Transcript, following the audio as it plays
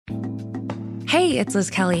Hey, it's Liz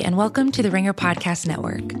Kelly, and welcome to the Ringer Podcast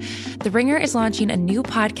Network. The Ringer is launching a new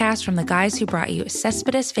podcast from the guys who brought you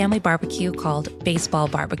Cespedes Family Barbecue called Baseball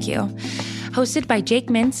Barbecue. Hosted by Jake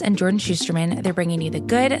Mintz and Jordan Schusterman, they're bringing you the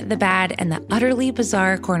good, the bad, and the utterly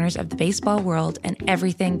bizarre corners of the baseball world and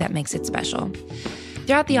everything that makes it special.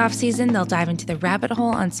 Throughout the offseason, they'll dive into the rabbit hole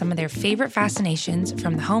on some of their favorite fascinations,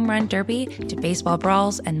 from the home run derby to baseball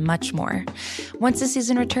brawls and much more. Once the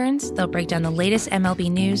season returns, they'll break down the latest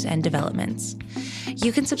MLB news and developments.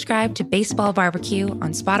 You can subscribe to Baseball Barbecue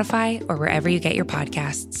on Spotify or wherever you get your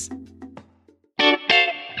podcasts.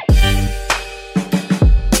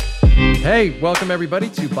 Hey, welcome everybody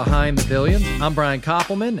to Behind the Billions. I'm Brian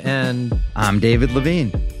Koppelman, and I'm David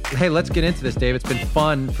Levine. Hey, let's get into this, Dave. It's been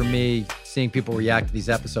fun for me seeing people react to these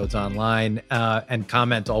episodes online and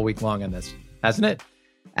comment all week long on this, hasn't it?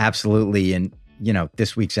 Absolutely. And, you know,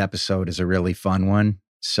 this week's episode is a really fun one.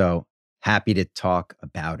 So happy to talk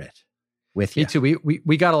about it with you. Me too.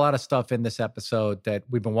 We got a lot of stuff in this episode that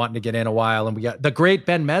we've been wanting to get in a while. And we got the great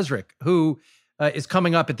Ben Mezrich, who is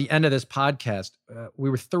coming up at the end of this podcast. We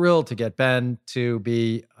were thrilled to get Ben to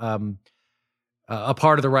be a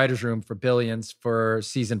part of the writer's room for Billions for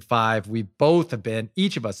season 5.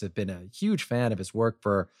 Each of us have been a huge fan of his work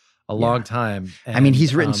for a long time. And, I mean,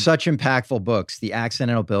 he's written such impactful books. The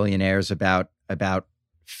Accidental Billionaires about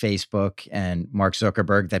Facebook and Mark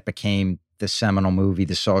Zuckerberg that became the seminal movie,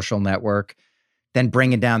 The Social Network. Then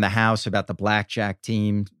Bringing Down the House about the blackjack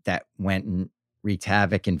team that went and wreaked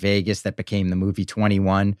havoc in Vegas that became the movie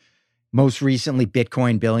 21. Most recently,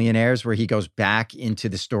 Bitcoin Billionaires, where he goes back into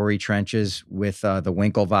the story trenches with the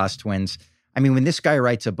Winklevoss twins. I mean, when this guy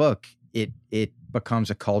writes a book, it becomes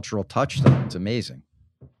a cultural touchstone. It's amazing.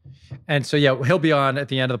 And so, yeah, he'll be on at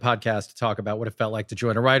the end of the podcast to talk about what it felt like to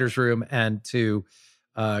join a writer's room and to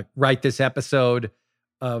write this episode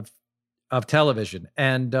of television.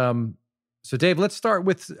 And so, Dave, let's start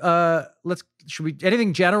with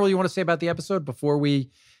anything general you want to say about the episode before we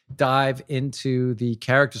dive into the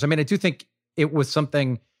characters? I mean, I do think it was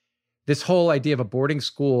something, this whole idea of a boarding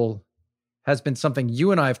school has been something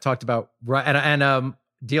you and I have talked about, right? And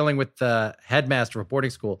dealing with the headmaster of a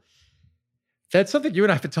boarding school. That's something you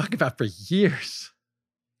and I have been talking about for years.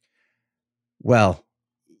 Well,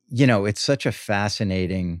 you know, it's such a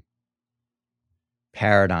fascinating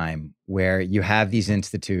paradigm where you have these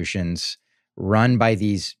institutions run by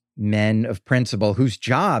these men of principle whose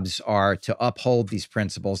jobs are to uphold these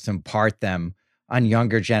principles, to impart them on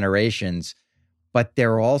younger generations, but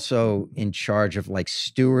they're also in charge of like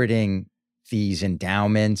stewarding these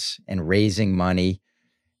endowments and raising money.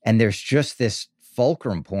 And there's just this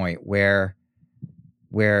fulcrum point where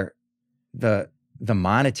the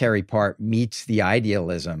monetary part meets the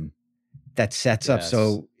idealism that sets up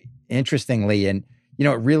so interestingly. And you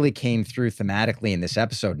know, it really came through thematically in this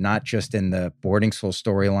episode, not just in the boarding school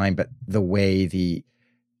storyline, but the way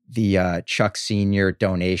the Chuck Sr.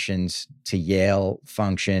 donations to Yale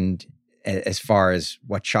functioned as far as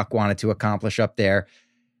what Chuck wanted to accomplish up there.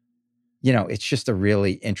 You know, it's just a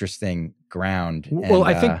really interesting ground. Well,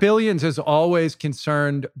 I think Billions is always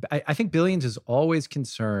concerned. I think Billions is always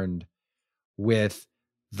concerned with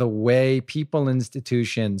the way people,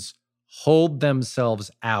 institutions hold themselves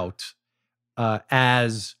out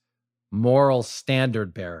as moral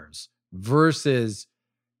standard bearers versus,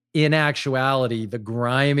 in actuality, the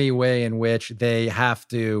grimy way in which they have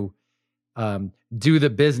to do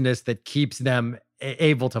the business that keeps them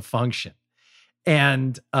able to function.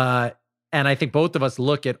 And I think both of us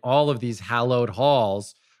look at all of these hallowed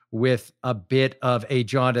halls with a bit of a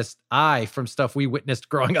jaundiced eye from stuff we witnessed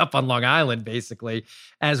growing up on Long Island, basically,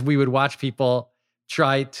 as we would watch people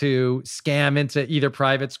try to scam into either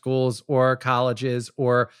private schools or colleges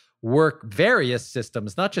or work various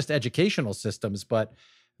systems, not just educational systems, but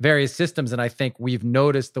various systems. And I think we've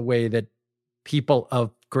noticed the way that people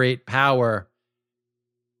of great power,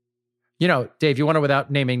 you know, Dave, you want to, without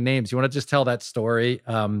naming names, you want to just tell that story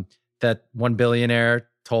that one billionaire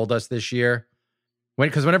told us this year?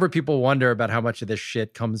 Because whenever people wonder about how much of this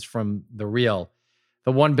shit comes from the real,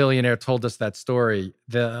 the one billionaire told us that story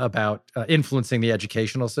about influencing the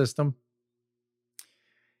educational system.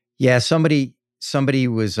 Yeah, somebody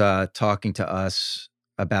was talking to us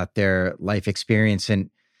about their life experience, and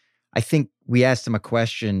I think we asked them a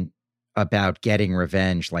question about getting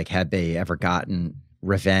revenge, like had they ever gotten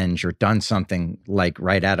revenge or done something like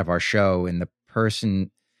right out of our show, and the person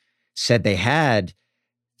said they had.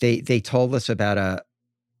 They told us about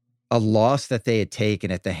a loss that they had taken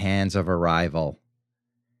at the hands of a rival.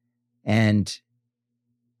 And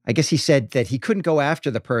I guess he said that he couldn't go after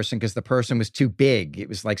the person because the person was too big. It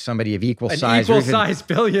was like somebody of equal size. Equal size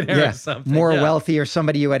billionaire or something. More wealthy, or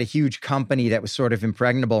somebody who had a huge company that was sort of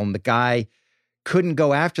impregnable. And the guy couldn't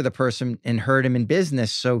go after the person and hurt him in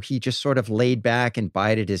business. So he just sort of laid back and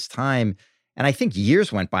bided his time. And I think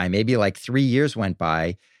years went by, maybe like 3 years went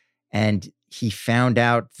by. And he found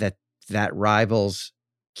out that that rival's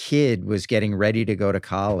kid was getting ready to go to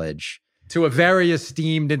college. To a very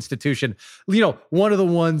esteemed institution, one of the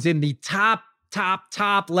ones in the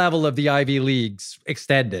top level of the Ivy Leagues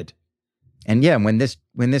extended. And yeah, when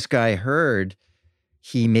this guy heard,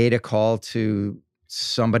 he made a call to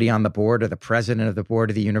somebody on the board or the president of the board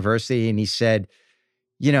of the university. And he said,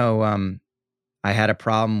 I had a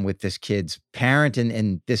problem with this kid's parent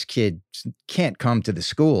and this kid can't come to the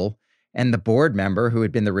school. And the board member, who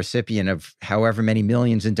had been the recipient of however many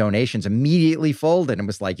millions in donations, immediately folded and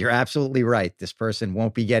was like, you're absolutely right. This person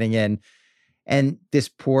won't be getting in. And this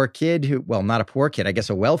poor kid not a poor kid, I guess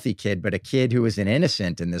a wealthy kid, but a kid who was an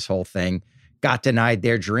innocent in this whole thing, got denied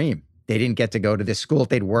their dream. They didn't get to go to this school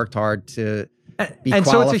they'd worked hard to be and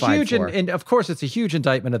qualified so it's a huge, for. And of course, it's a huge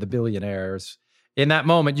indictment of the billionaires. In that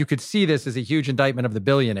moment, you could see this as a huge indictment of the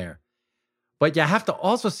billionaire. But you have to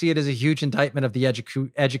also see it as a huge indictment of the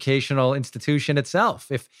educational institution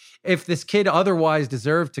itself. If this kid otherwise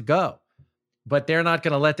deserved to go, but they're not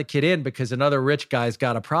going to let the kid in because another rich guy's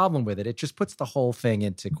got a problem with it, it just puts the whole thing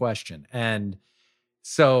into question. And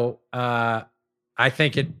so I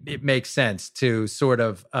think it makes sense to sort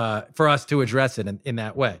of, for us to address it in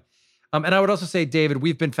that way. And I would also say, David,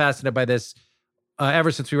 we've been fascinated by this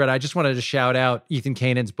ever since we read it. I just wanted to shout out Ethan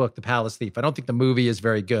Canaan's book, The Palace Thief. I don't think the movie is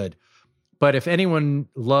very good. But if anyone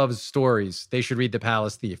loves stories, they should read The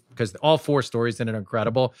Palace Thief, because all 4 stories in it are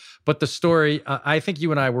incredible. But the story, I think you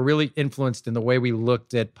and I were really influenced in the way we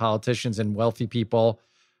looked at politicians and wealthy people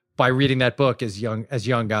by reading that book as young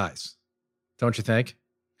guys. Don't you think?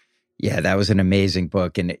 Yeah, that was an amazing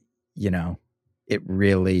book. And it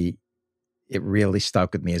really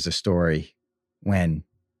stuck with me as a story when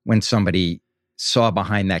somebody saw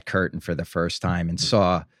behind that curtain for the first time and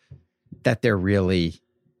saw that they're really...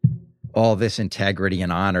 all this integrity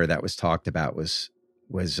and honor that was talked about was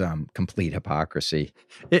complete hypocrisy.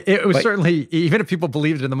 It was certainly, even if people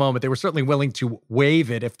believed it in the moment, they were certainly willing to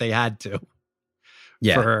waive it if they had to.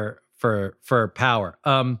 Yeah. For power.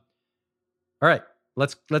 All right,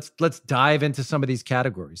 let's dive into some of these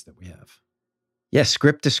categories that we have. Yeah,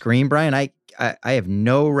 script to screen, Brian. I have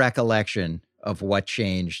no recollection of what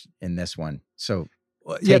changed in this one. So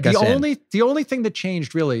the only thing that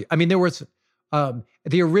changed really, I mean, there was.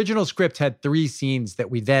 The original script had 3 scenes that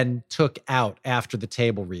we then took out after the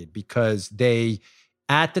table read because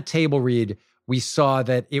at the table read, we saw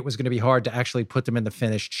that it was going to be hard to actually put them in the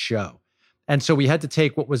finished show. And so we had to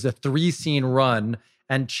take what was a 3-scene run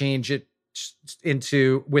and change it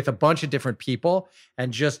with a bunch of different people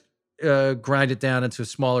and just grind it down into a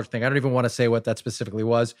smaller thing. I don't even want to say what that specifically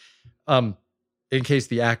was. In case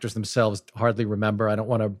the actors themselves hardly remember, I don't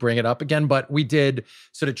want to bring it up again, but we did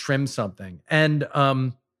sort of trim something. And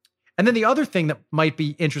then the other thing that might be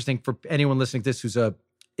interesting for anyone listening to this who's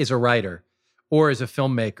is a writer or is a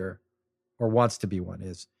filmmaker or wants to be one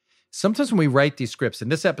is sometimes when we write these scripts,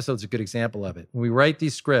 and this episode's a good example of it, when we write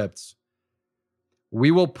these scripts,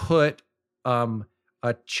 we will put a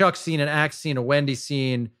Chuck scene, an Axe scene, a Wendy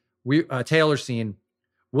scene, a Taylor scene.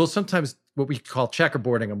 We'll sometimes what we call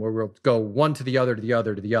checkerboarding them, where we'll go one to the other, to the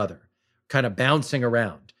other, to the other, kind of bouncing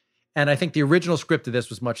around. And I think the original script of this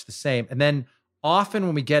was much the same. And then often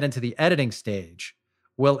when we get into the editing stage,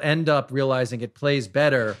 we'll end up realizing it plays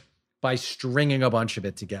better by stringing a bunch of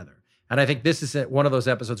it together. And I think this is one of those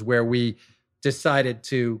episodes where we decided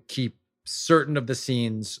to keep certain of the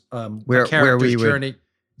scenes, where we would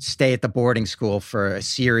stay at the boarding school for a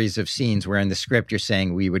series of scenes where in the script you're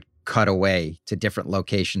saying we would cut away to different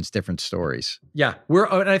locations, different stories. Yeah.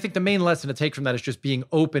 And I think the main lesson to take from that is just being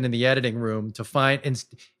open in the editing room to find,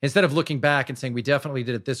 instead of looking back and saying, we definitely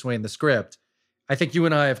did it this way in the script. I think you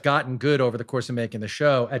and I have gotten good over the course of making the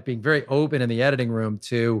show at being very open in the editing room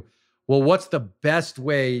to, well, what's the best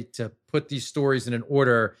way to put these stories in an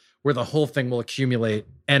order where the whole thing will accumulate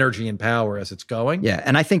energy and power as it's going? Yeah.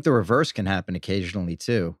 And I think the reverse can happen occasionally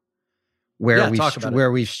too, where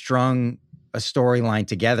we've strung a storyline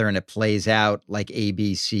together and it plays out like A,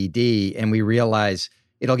 B, C, D, and we realize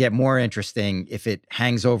it'll get more interesting if it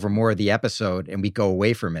hangs over more of the episode and we go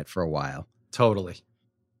away from it for a while. Totally.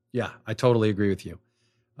 Yeah, I totally agree with you.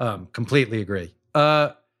 Completely agree.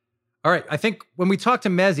 All right. I think when we talk to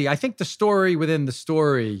Mezzi, I think the story within the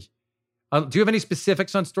story, do you have any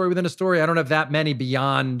specifics on story within a story? I don't have that many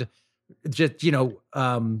beyond just,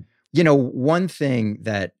 One thing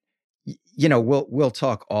that, we'll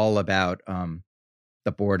talk all about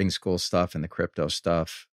the boarding school stuff and the crypto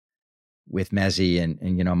stuff with Mezzi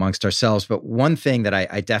and amongst ourselves. But one thing that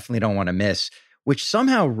I definitely don't want to miss, which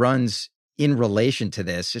somehow runs in relation to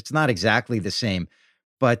this, it's not exactly the same,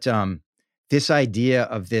 but this idea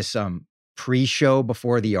of this pre-show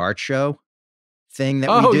before the art show thing that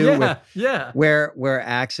we do, where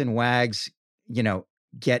Axe and Wags,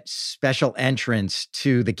 get special entrance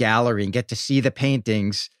to the gallery and get to see the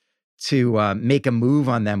paintings to make a move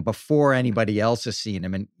on them before anybody else has seen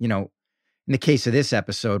them. And, in the case of this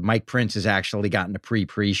episode, Mike Prince has actually gotten a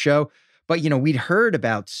pre-show, but, we'd heard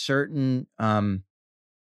about certain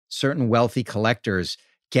wealthy collectors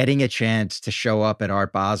getting a chance to show up at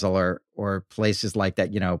Art Basel or places like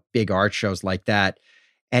that, big art shows like that,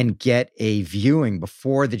 and get a viewing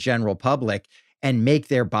before the general public and make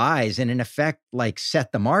their buys and in effect, like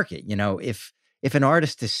set the market. If an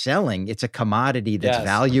artist is selling, it's a commodity that's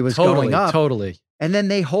value is going up. Totally. And then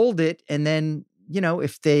they hold it. And then,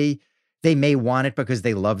 if they may want it because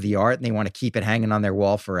they love the art and they want to keep it hanging on their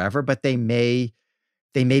wall forever, but they may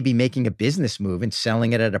be making a business move and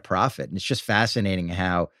selling it at a profit. And it's just fascinating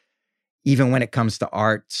how even when it comes to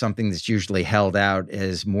art, something that's usually held out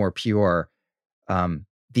as more pure,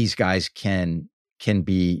 these guys can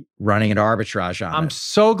be running an arbitrage on I'm it.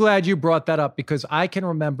 so glad you brought that up because I can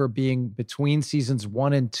remember being between seasons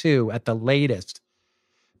 1 and 2 at the latest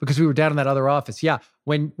because we were down in that other office. Yeah.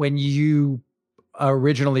 When you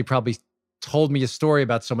originally probably told me a story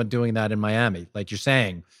about someone doing that in Miami, like you're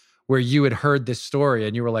saying, where you had heard this story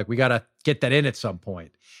and you were like, we got to get that in at some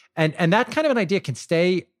point. And that kind of an idea can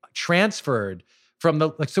stay transferred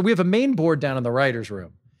from so we have a main board down in the writer's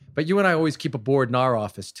room, but you and I always keep a board in our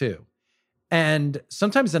office too. And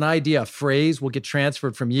sometimes an idea, a phrase will get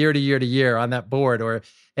transferred from year to year to year on that board, and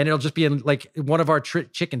it'll just be in like one of our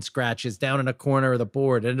chicken scratches down in a corner of the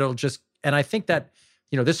board. And and I think that,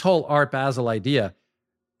 this whole Art Basel idea,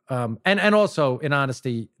 and also in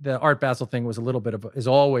honesty, the Art Basel thing is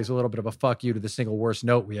always a little bit of a fuck you to the single worst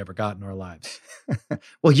note we ever got in our lives.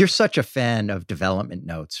 Well, you're such a fan of development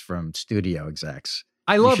notes from studio execs.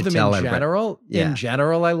 I love them in general. Yeah. In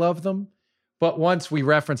general, I love them. But once we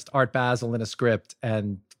referenced Art Basel in a script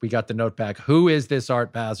and we got the note back, who is this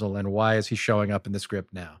Art Basel and why is he showing up in the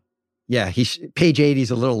script now? Yeah, page 80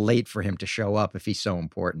 is a little late for him to show up if he's so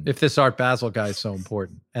important. If this Art Basel guy is so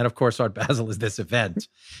important. And of course, Art Basel is this event.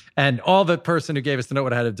 And all the person who gave us the note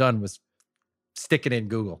what I had done was stick it in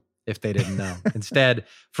Google if they didn't know. Instead,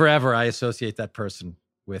 forever, I associate that person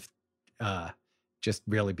with just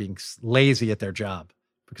really being lazy at their job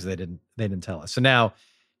because they didn't tell us. So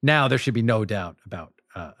now there should be no doubt about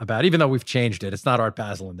even though we've changed it. It's not Art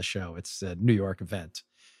Basel in the show. It's a New York event.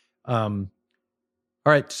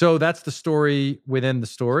 All right. So that's the story within the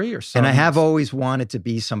story or something. And I have always wanted to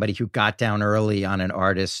be somebody who got down early on an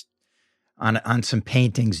artist, on some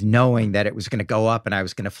paintings, knowing that it was going to go up and I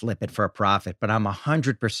was going to flip it for a profit. But I'm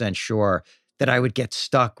 100% sure that I would get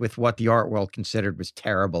stuck with what the art world considered was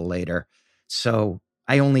terrible later. So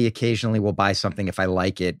I only occasionally will buy something if I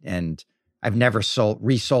like it. And I've never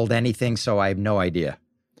resold anything, so I have no idea.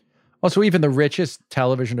 Also, even the richest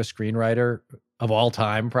television or screenwriter of all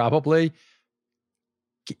time probably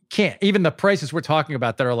can't, even the prices we're talking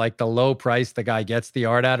about that are like the low price the guy gets the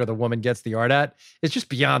art at or the woman gets the art at, it's just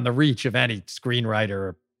beyond the reach of any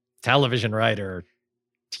screenwriter, television writer,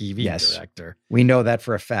 TV director. We know that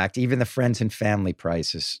for a fact. Even the friends and family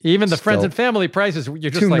prices. Even the friends and family prices,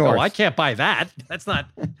 you're just like, north. Oh, I can't buy that. That's not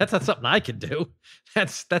something I can do.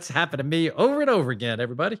 That's happened to me over and over again,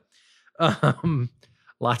 everybody.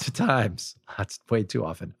 Lots of times. Way too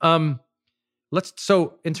often.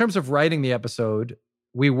 So in terms of writing the episode,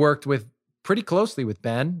 we worked pretty closely with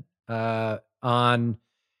Ben on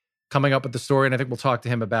coming up with the story, and I think we'll talk to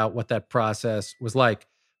him about what that process was like.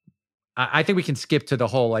 I think we can skip to the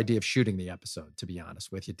whole idea of shooting the episode, to be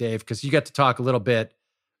honest with you, Dave, because you got to talk a little bit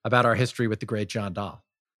about our history with the great John Dahl.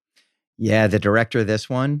 Yeah, the director of this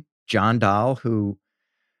one, John Dahl, who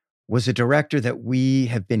was a director that we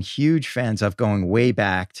have been huge fans of going way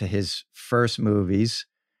back to his first movies,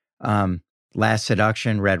 Last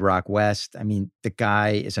Seduction, Red Rock West. I mean, the guy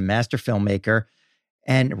is a master filmmaker.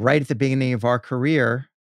 And right at the beginning of our career,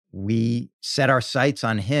 we set our sights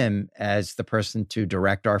on him as the person to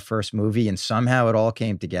direct our first movie. And somehow it all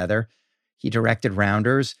came together. He directed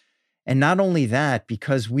Rounders. And not only that,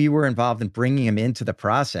 because we were involved in bringing him into the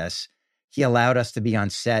process, he allowed us to be on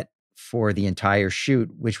set for the entire shoot,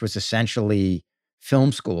 which was essentially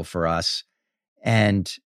film school for us.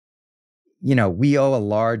 And, we owe a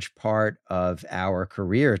large part of our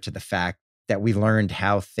career to the fact that we learned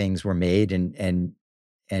how things were made and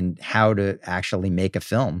and how to actually make a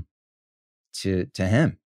film to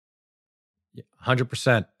him.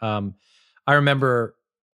 100%. I remember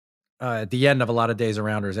at the end of A Lot of Days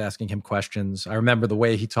Arounders asking him questions. I remember the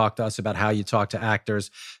way he talked to us about how you talk to actors.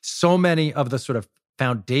 So many of the sort of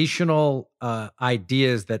foundational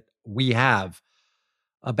ideas that we have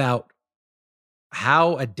about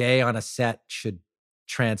how a day on a set should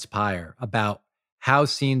transpire, about how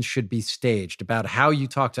scenes should be staged, about how you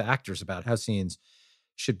talk to actors about how scenes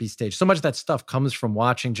should be staged. So much of that stuff comes from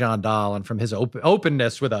watching John Dahl and from his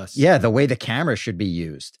openness with us. Yeah, the way the camera should be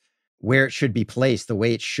used, where it should be placed, the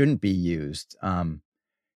way it shouldn't be used.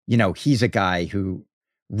 He's a guy who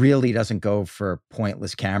really doesn't go for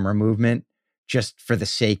pointless camera movement just for the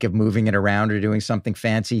sake of moving it around or doing something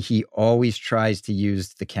fancy. He always tries to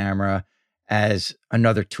use the camera as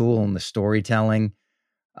another tool in the storytelling.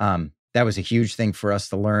 That was a huge thing for us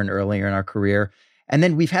to learn earlier in our career. And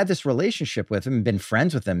then we've had this relationship with him and been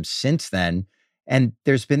friends with him since then. And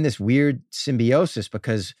there's been this weird symbiosis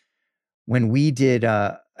because when we did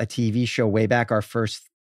a TV show way back, our first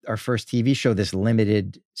TV show, this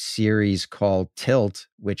limited series called Tilt,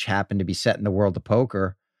 which happened to be set in the world of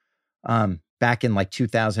poker, back in like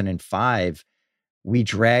 2005, we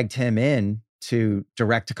dragged him in to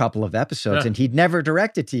direct a couple of episodes, and he'd never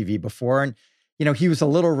directed TV before. And, he was a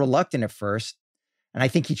little reluctant at first. And I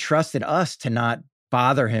think he trusted us to not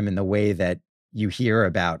bother him in the way that you hear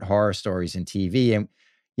about horror stories in TV. And,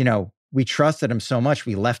 we trusted him so much,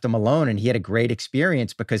 we left him alone, and he had a great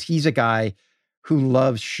experience because he's a guy who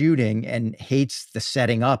loves shooting and hates the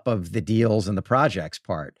setting up of the deals and the projects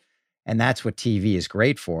part. And that's what TV is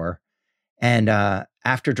great for. And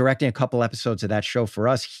after directing a couple episodes of that show for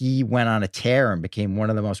us, he went on a tear and became one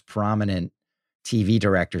of the most prominent TV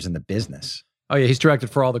directors in the business. Oh yeah, he's directed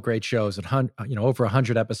for all the great shows and over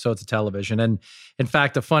 100 episodes of television. And in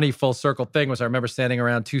fact, a funny full circle thing was I remember standing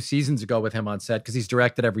around 2 seasons ago with him on set because he's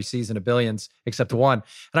directed every season of Billions except one.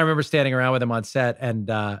 And I remember standing around with him on set and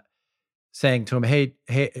saying to him,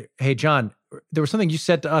 "Hey, John, there was something you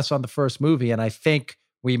said to us on the first movie, and I think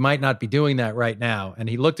we might not be doing that right now." And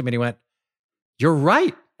he looked at me and he went, "You're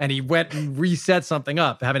right." And he went and reset something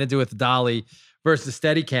up having to do with the dolly versus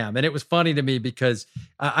Steadicam. And it was funny to me because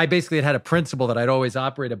I basically had a principle that I'd always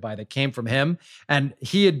operated by that came from him. And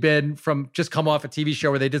he had been just come off a TV show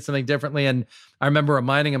where they did something differently. And I remember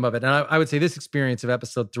reminding him of it. And I would say this experience of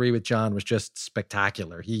episode 3 with John was just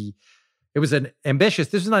spectacular. It was this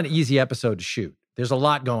is not an easy episode to shoot. There's a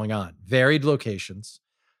lot going on, varied locations,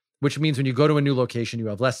 which means when you go to a new location, you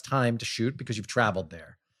have less time to shoot because you've traveled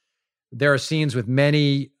there. There are scenes with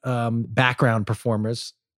many background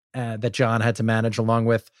performers that John had to manage, along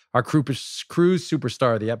with our cruise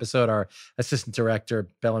superstar of the episode, our assistant director,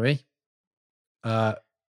 Bellamy. Bellamy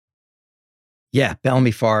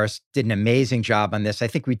Forrest did an amazing job on this. I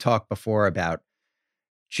think we talked before about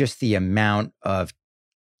just the amount of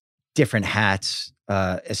different hats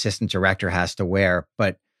assistant director has to wear,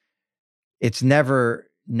 but it's never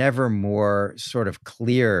more sort of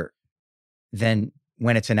clear than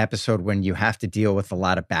when it's an episode when you have to deal with a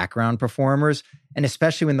lot of background performers. And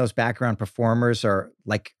especially when those background performers are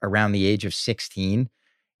like around the age of 16,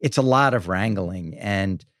 it's a lot of wrangling.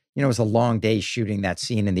 And, it was a long day shooting that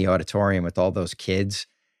scene in the auditorium with all those kids.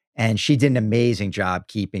 And she did an amazing job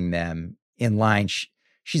keeping them in line.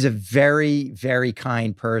 She's a very, very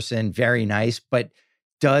kind person, very nice, but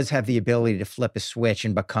does have the ability to flip a switch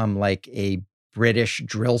and become like a British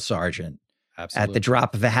drill sergeant. Absolutely. At the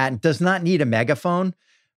drop of a hat, and does not need a megaphone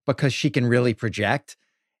because she can really project.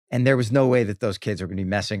 And there was no way that those kids are going to be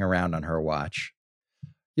messing around on her watch.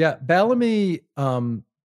 Yeah, Bellamy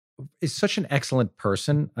is such an excellent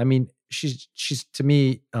person. I mean, she's to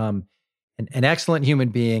me an excellent human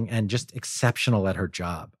being and just exceptional at her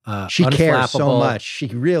job. She cares so much. She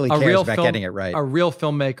really cares about getting it right. A real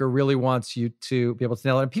filmmaker really wants you to be able to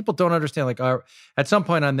nail it. And people don't understand. At some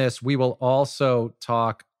point on this, we will also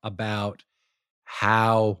talk about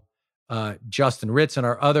how Justin Ritz,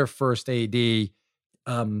 our other first AD,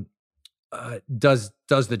 does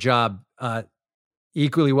the job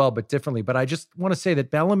equally well, but differently. But I just want to say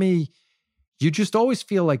that Bellamy, you just always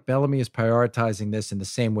feel like Bellamy is prioritizing this in the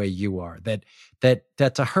same way you are. That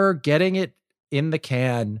to her, getting it in the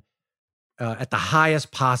can at the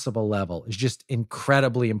highest possible level is just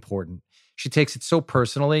incredibly important. She takes it so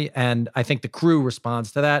personally, and I think the crew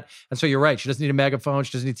responds to that. And so you're right. She doesn't need a megaphone.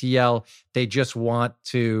 She doesn't need to yell. They just want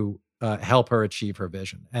to help her achieve her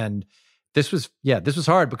vision. And this was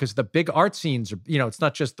hard because the big art scenes are, it's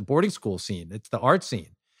not just the boarding school scene. It's the art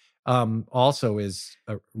scene also is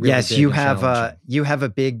really yes, big you and have a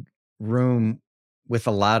big room with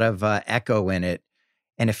a lot of echo in it.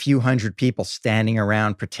 and a few hundred people standing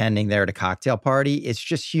around pretending they're at a cocktail party, it's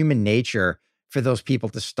just human nature for those people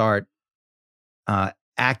to start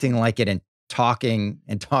acting like it and talking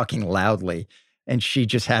loudly. And she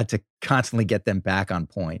just had to constantly get them back on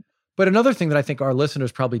point. But another thing that I think our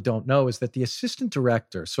listeners probably don't know is that the assistant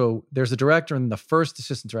director, so there's a director and the first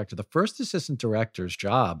assistant director. The first assistant director's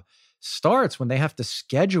job starts when they have to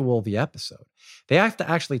schedule the episode. They have to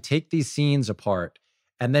actually take these scenes apart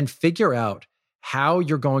and then figure out how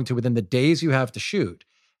you're going to, within the days you have to shoot,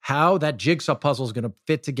 how that jigsaw puzzle is going to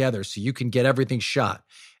fit together so you can get everything shot.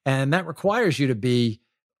 And that requires you to be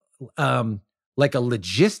like a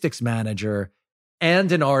logistics manager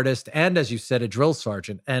and an artist, and as you said, a drill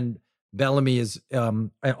sergeant. And Bellamy is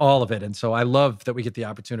all of it. And so I love that we get the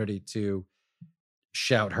opportunity to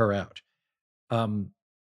shout her out.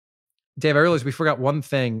 Dave, I realized we forgot one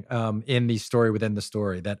thing in the story within the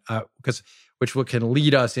story that which can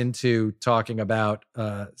lead us into talking about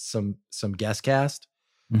some guest cast,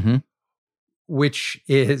 which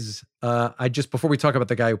is before we talk about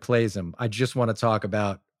the guy who plays him, I just want to talk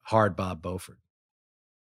about Hard Bob Beauford,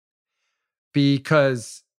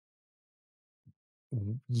 because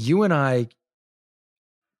you and I,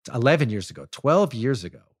 11 years ago, 12 years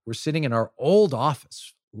ago, were sitting in our old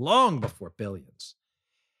office long before Billions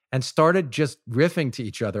and started just riffing to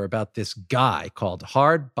each other about this guy called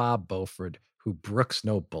Hard Bob Beauford who brooks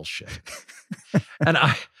no bullshit. And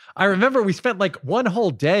I remember we spent like one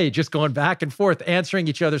whole day just going back and forth answering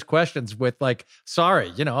each other's questions with like,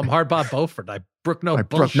 sorry, I'm Hard Bob Beauford. I brook no bullshit.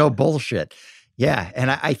 Brook no bullshit. Yeah.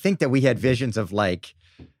 And I think that we had visions of like,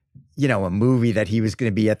 a movie that he was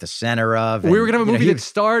going to be at the center of. We were going to have a movie that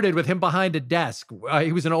started with him behind a desk.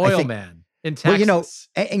 He was an oil man in Texas.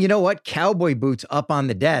 Well, and you know what? Cowboy boots up on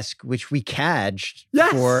the desk, which we cadged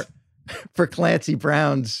for Clancy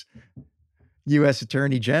Brown's U.S.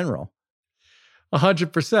 Attorney General.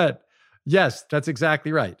 100%. Yes, that's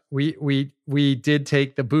exactly right. We did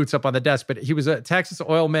take the boots up on the desk, but he was a Texas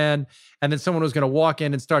oil man, and then someone was going to walk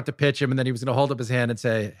in and start to pitch him, and then he was going to hold up his hand and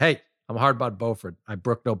say, "Hey, I'm Hard Bob Beauford. I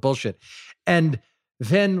brook no bullshit." And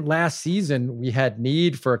then last season, we had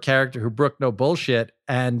need for a character who brooked no bullshit,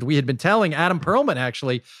 and we had been telling Adam Perlman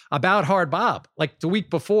actually about Hard Bob like the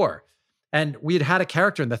week before, and we had a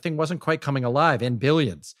character, and the thing wasn't quite coming alive in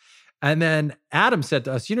Billions. And then Adam said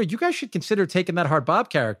to us, you guys should consider taking that Hard Bob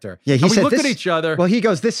character. Yeah, we looked at each other. Well, he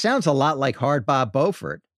goes, "This sounds a lot like Hard Bob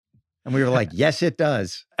Beauford." And we were like, yes, it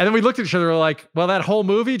does. And then we looked at each other and were like, well, that whole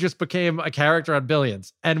movie just became a character on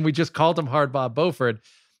Billions. And we just called him Hard Bob Beauford.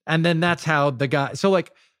 And then that's how the guy, so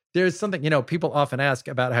like, there's something, people often ask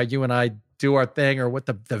about how you and I do our thing or what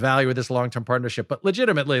the value of this long-term partnership. But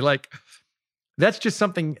legitimately, like, that's just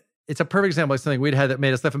something, it's a perfect example of something we'd had that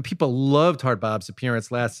made us laugh. And people loved Hard Bob's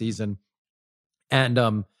appearance last season.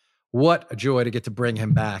 And what a joy to get to bring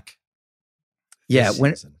him back. Yeah,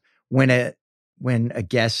 when a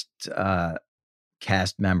guest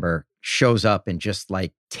cast member shows up and just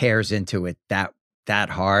like tears into it that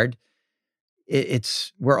hard,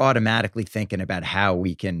 we're automatically thinking about how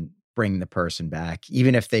we can bring the person back,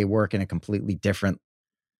 even if they work in a completely different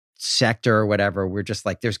sector or whatever. We're just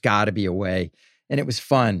like, there's got to be a way. And it was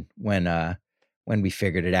fun when we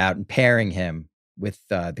figured it out, and pairing him with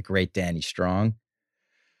the great Danny Strong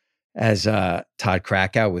as Todd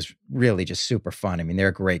Krakow was really just super fun. I mean, they're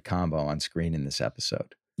a great combo on screen in this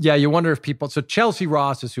episode. Yeah, you wonder if people... So Chelsea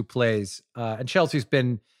Ross is who plays, and Chelsea's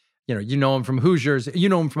been, you know him from Hoosiers, you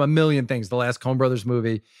know him from a million things, the last Coen Brothers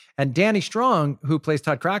movie. And Danny Strong, who plays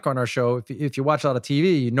Todd Krakow on our show, if you watch a lot of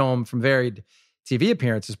TV, you know him from varied TV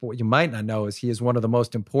appearances, but what you might not know is he is one of the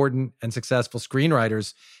most important and successful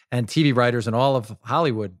screenwriters and TV writers in all of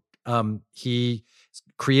Hollywood. He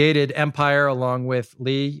created Empire along with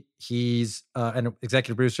Lee. He's an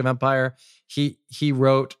executive producer of Empire. He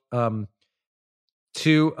wrote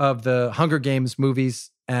 2 of the Hunger Games movies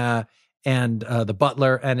and The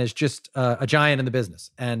Butler, and is just a giant in the business.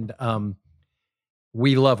 And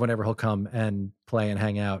we love whenever he'll come and play and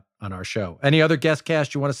hang out on our show. Any other guest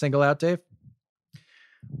cast you want to single out, Dave?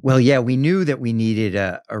 Well, yeah, we knew that we needed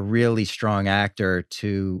a really strong actor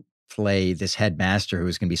to play this headmaster who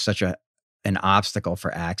was going to be such an obstacle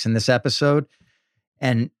for Axe in this episode.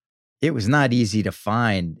 And it was not easy to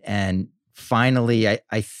find. And finally,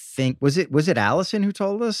 I think, was it Allison who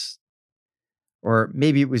told us? Or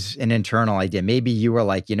maybe it was an internal idea. Maybe you were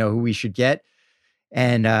like, who we should get?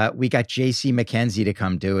 And we got J.C. McKenzie to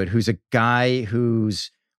come do it, who's a guy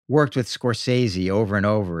who's worked with Scorsese over and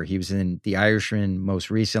over. He was in The Irishman most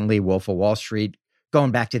recently, Wolf of Wall Street,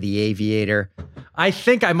 going back to The Aviator. I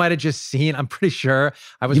think I might have just seen, I'm pretty sure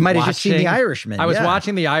You might have just seen The Irishman. I was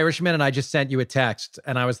watching The Irishman and I just sent you a text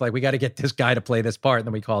and I was like, we got to get this guy to play this part. And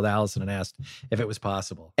then we called Allison and asked if it was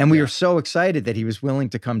possible. And we were so excited that he was willing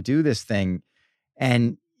to come do this thing.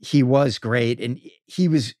 And he was great. And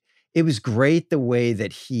it was great the way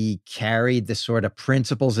that he carried the sort of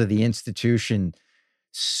principles of the institution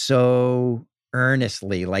so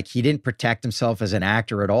earnestly. Like he didn't protect himself as an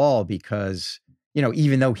actor at all because, you know,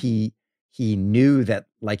 even though he knew that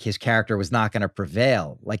like his character was not going to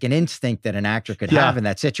prevail, like an instinct that an actor could have in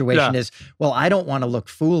that situation is, well, I don't want to look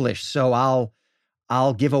foolish. So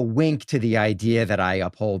I'll give a wink to the idea that I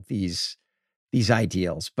uphold these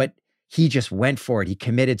ideals. But he just went for it. He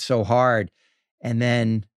committed so hard. And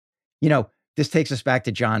then, you know, this takes us back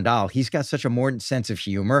to John Dahl. He's got such a mordant sense of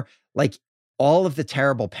humor. Like all of the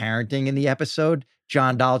terrible parenting in the episode,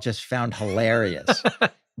 John Dahl just found hilarious.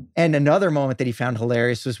 And another moment that he found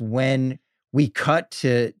hilarious was when we cut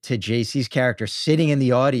to JC's character sitting in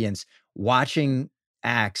the audience, watching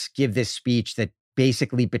Axe give this speech that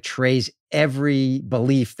basically betrays every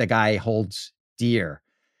belief the guy holds dear.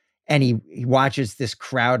 And he watches this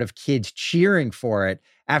crowd of kids cheering for it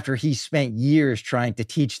after he spent years trying to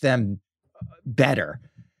teach them better.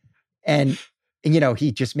 And you know,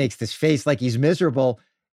 he just makes this face like he's miserable.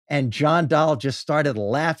 And John Dahl just started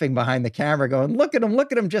laughing behind the camera going, look at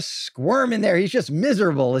him, just squirming there. He's just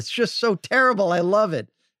miserable. It's just so terrible. I love it.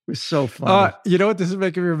 It was so funny. You know what this is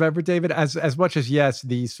making me remember, David? As much as, yes,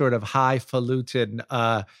 the sort of highfalutin,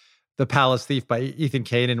 The Palace Thief by Ethan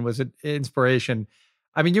Kanan was an inspiration.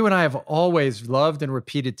 I mean, you and I have always loved and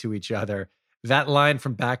repeated to each other that line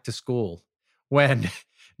from Back to School when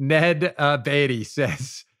Ned Beatty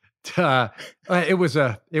says, it was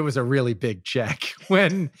a really big check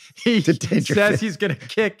when he says he's going to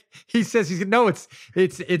kick. He says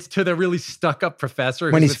it's to the really stuck up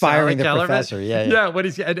professor when he's firing the professor. Yeah. When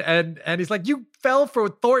he's and he's like, you fell for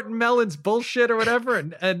Thornton Mellon's bullshit or whatever.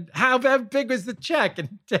 And how big was the check?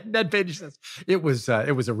 And Ned Beatty says it was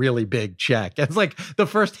a really big check. It's like the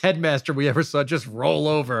first headmaster we ever saw just roll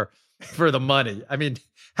over for the money. I mean,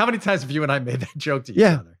 how many times have you and I made that joke to each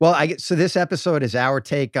other? Well, so this episode is our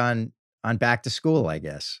take on Back to School, I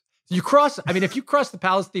guess. If you cross the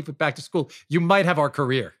Palace Thief with Back to School, you might have our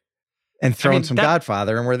career. And thrown some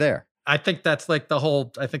Godfather and we're there. I think that's like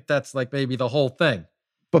maybe the whole thing.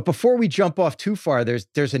 But before we jump off too far,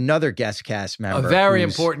 there's another guest cast member. A very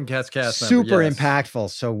important guest cast member. Super impactful.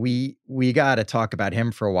 So we got to talk about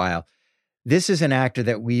him for a while. This is an actor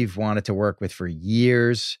that we've wanted to work with for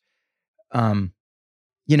years.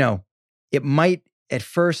 You know, it might at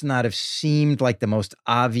first not have seemed like the most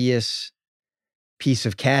obvious piece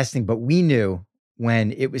of casting, but we knew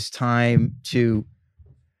when it was time to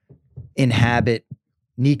inhabit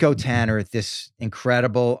Nico Tanner, this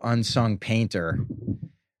incredible unsung painter,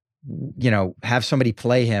 you know, have somebody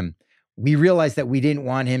play him. We realized that we didn't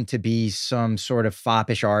want him to be some sort of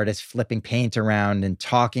foppish artist flipping paint around and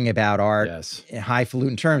talking about art in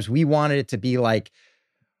highfalutin terms. We wanted it to be like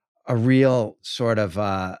a real sort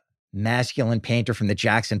of masculine painter from the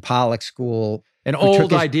Jackson Pollock school. An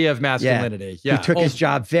old idea of masculinity. Who took his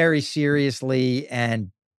job very seriously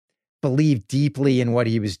and believed deeply in what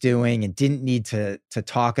he was doing and didn't need to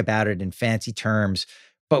talk about it in fancy terms,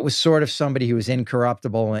 but was sort of somebody who was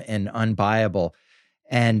incorruptible and unbuyable.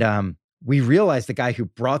 And we realized the guy who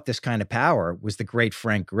brought this kind of power was the great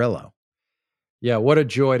Frank Grillo. Yeah, what a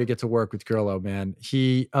joy to get to work with Grillo, man.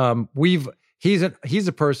 He's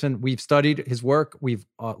a person, we've studied his work. We've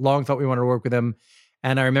long thought we wanted to work with him.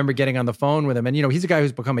 And I remember getting on the phone with him. And, you know, he's a guy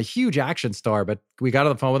who's become a huge action star, but we got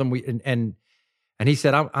on the phone with him and he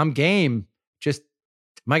said, I'm game. Just,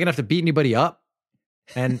 am I going to have to beat anybody up?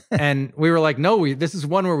 And we were like, no, this is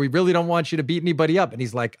one where we really don't want you to beat anybody up. And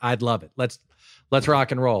he's like, I'd love it. Let's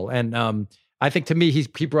rock and roll. And I think to me,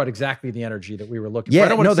 he brought exactly the energy that we were looking for. I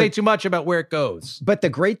don't want to say too much about where it goes. But the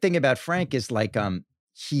great thing about Frank is like,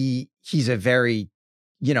 he's a very,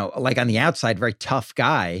 you know, like on the outside, very tough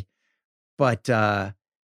guy, but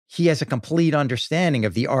he has a complete understanding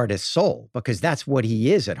of the artist's soul because that's what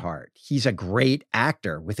he is at heart. He's a great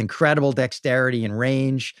actor with incredible dexterity and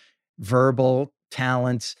range, verbal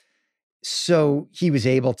talents. So he was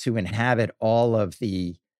able to inhabit all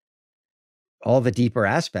the deeper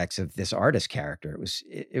aspects of this artist character.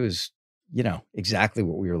 It was, you know, exactly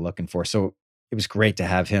what we were looking for. So it was great to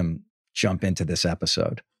have him jump into this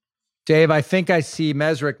episode. Dave, I think I see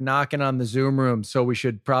Mesrick knocking on the Zoom room, so we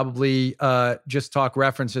should probably just talk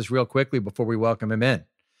references real quickly before we welcome him in,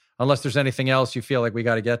 unless there's anything else you feel like we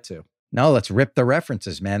got to get to. No, let's rip the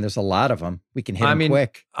references, man. There's a lot of them. We can hit them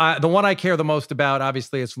quick. The one I care the most about,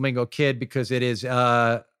 obviously, is Flamingo Kid, because it is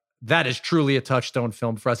that is truly a touchstone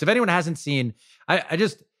film for us. If anyone hasn't seen,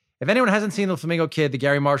 if anyone hasn't seen The Flamingo Kid, the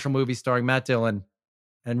Gary Marshall movie starring Matt Dillon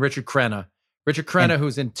and Richard Crenna,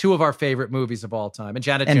 who's in two of our favorite movies of all time, and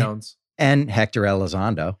Janet Jones. And Hector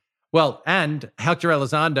Elizondo. Well, and Hector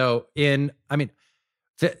Elizondo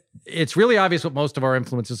it's really obvious what most of our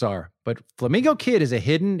influences are, but Flamingo Kid is a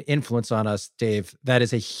hidden influence on us, Dave. That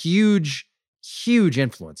is a huge, huge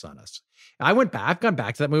influence on us. I've gone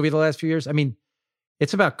back to that movie the last few years. I mean,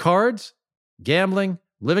 it's about cards, gambling,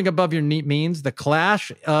 living above your means, the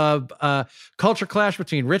clash of culture clash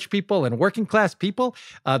between rich people and working class people,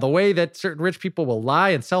 the way that certain rich people will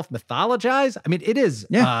lie and self-mythologize. I mean, it is...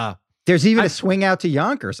 Yeah. There's even a swing out to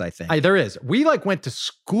Yonkers, I think. There is. We went to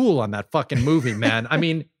school on that fucking movie, man. I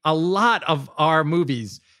mean, a lot of our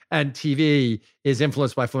movies and TV is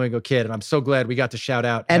influenced by Flamingo Kid, and I'm so glad we got to shout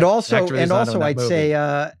out. And also, I'd say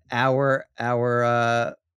our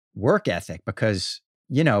work ethic, because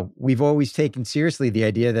we've always taken seriously the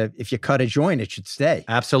idea that if you cut a joint, it should stay.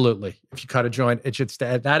 Absolutely, if you cut a joint, it should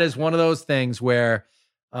stay. That is one of those things where.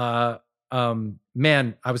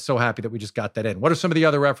 Man, I was so happy that we just got that in. What are some of the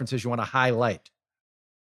other references you want to highlight?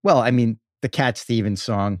 Well, I mean, the Cat Stevens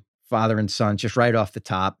song, Father and Son, just right off the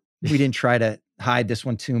top. We didn't try to hide this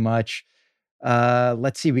one too much.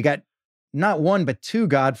 Let's see. We got not one, but two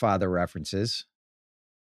Godfather references.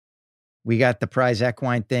 We got the Prize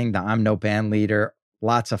Equine thing, the I'm No Band Leader.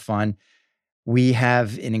 Lots of fun. We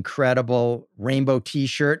have an incredible rainbow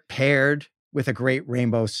t-shirt paired with a great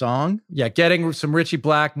rainbow song. Yeah, getting some Richie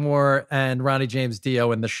Blackmore and Ronnie James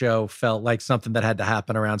Dio in the show felt like something that had to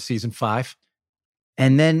happen around season 5.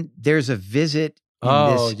 And then there's a visit in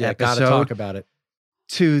this episode. Gotta talk about it.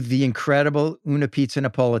 To the incredible Una Pizza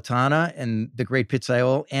Napolitana and the great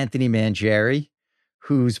pizzaiolo Anthony Mangieri,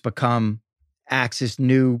 who's become Axe's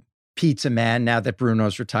new pizza man now that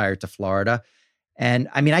Bruno's retired to Florida. And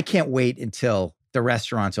I mean, I can't wait until the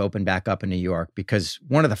restaurants open back up in New York, because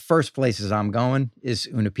one of the first places I'm going is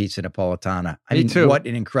Una Pizza Napolitana. Me too. What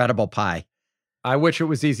an incredible pie. I wish it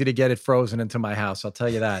was easy to get it frozen into my house. I'll tell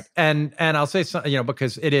you that. And I'll say something,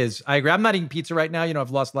 because it is, I agree. I'm not eating pizza right now.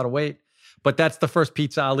 I've lost a lot of weight, but that's the first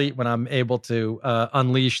pizza I'll eat when I'm able to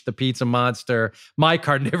unleash the pizza monster, my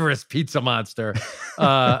carnivorous pizza monster.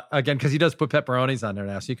 Again, because he does put pepperonis on there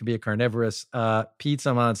now. So you can be a carnivorous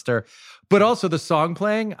pizza monster. But also the song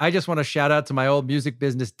playing, I just want to shout out to my old music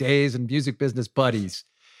business days and music business buddies,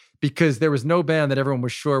 because there was no band that everyone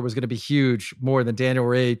was sure was going to be huge more than Daniel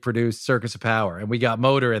Ray produced Circus of Power. And we got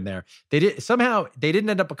Motor in there. They didn't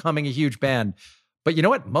end up becoming a huge band. But you know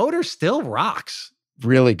what? Motor still rocks.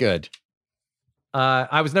 Really good.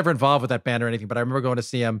 I was never involved with that band or anything, but I remember going to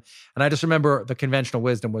see them. And I just remember the conventional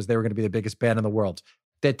wisdom was they were going to be the biggest band in the world.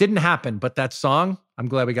 That didn't happen, but that song, I'm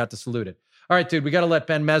glad we got to salute it. All right, dude, we got to let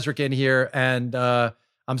Ben Mezrich in here. And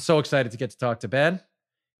I'm so excited to get to talk to Ben.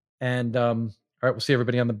 And all right, we'll see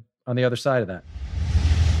everybody on the other side of that.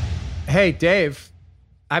 Hey, Dave.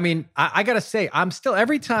 I mean, I got to say, I'm still,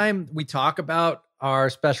 every time we talk about our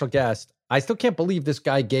special guest, I still can't believe this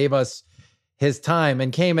guy gave us his time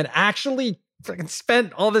and came and actually freaking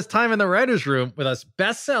spent all this time in the writer's room with us.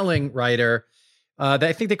 Best-selling writer.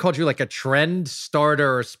 I think they called you like a trend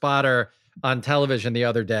starter or spotter on television the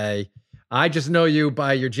other day. I just know you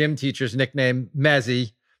by your gym teacher's nickname,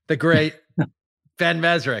 Mezzy, the great Ben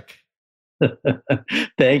Mezrich.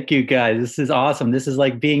 Thank you, guys. This is awesome. This is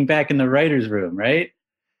like being back in the writer's room, right?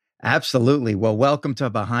 Absolutely. Well, welcome to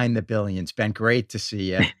Behind the Billions, Ben. Great to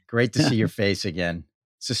see you. Great to see your face again.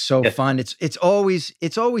 This is so fun. It's always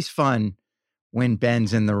fun when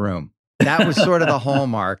Ben's in the room. That was sort of the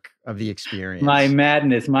hallmark of the experience. My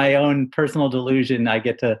madness, my own personal delusion. I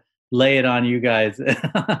get to lay it on you guys.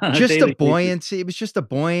 Just a buoyancy. It was just a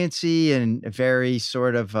buoyancy and a very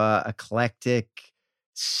sort of eclectic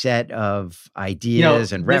set of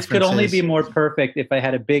ideas and references. This could only be more perfect if I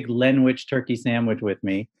had a big Lenwich turkey sandwich with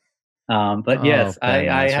me. But yes,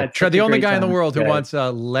 I had the only guy in the world who wants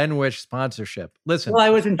a Lenwich sponsorship. Listen. Well, I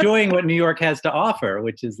was enjoying what New York has to offer,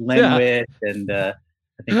 which is Lenwich, and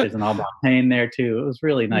I think there's an Au Bon Pain there too. It was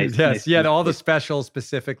really nice. Yes, all the specials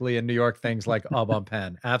specifically in New York, things like Au Bon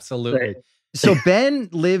Pain. Absolutely. Right. So Ben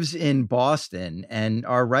lives in Boston, and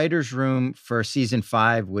our writer's room for season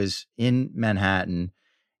 5 was in Manhattan.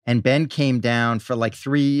 And Ben came down for like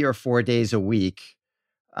 3 or 4 days a week,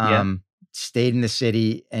 stayed in the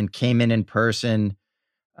city and came in person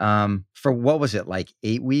for what was it, like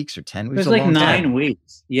 8 weeks or 10 weeks? It was like 9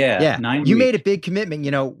 weeks. Yeah. 9 weeks. You made a big commitment.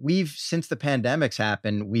 Since the pandemic's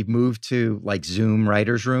happened, we've moved to like Zoom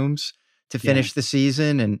writers' rooms to finish the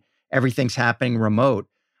season. everything's happening remote.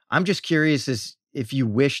 I'm just curious as if you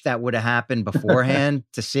wish that would have happened beforehand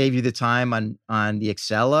to save you the time on the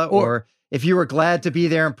Excella, or if you were glad to be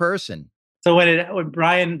there in person. So when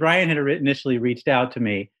Brian had initially reached out to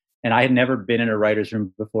me, and I had never been in a writer's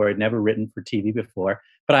room before, I'd never written for TV before,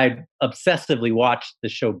 but I obsessively watched the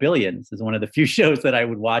show Billions. It's one of the few shows that I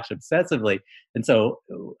would watch obsessively. And so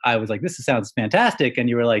I was like, this sounds fantastic. And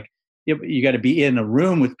you were like, you got to be in a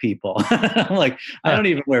room with people. I'm like, I don't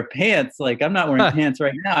even wear pants. Like, I'm not wearing pants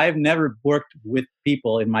right now. I've never worked with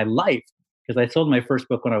people in my life because I sold my first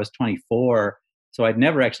book when I was 24. So I'd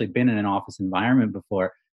never actually been in an office environment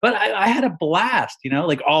before. But I had a blast,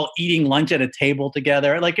 like all eating lunch at a table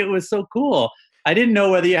together. Like, it was so cool. I didn't know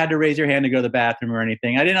whether you had to raise your hand to go to the bathroom or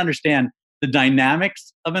anything. I didn't understand the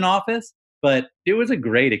dynamics of an office, but it was a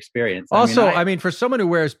great experience. Also, I mean, for someone who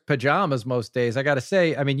wears pajamas most days, I got to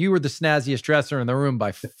say, I mean, you were the snazziest dresser in the room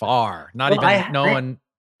by far. Not even no one.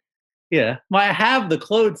 Yeah. Well, I have the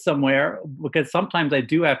clothes somewhere because sometimes I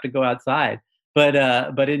do have to go outside. But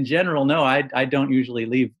in general, no, I don't usually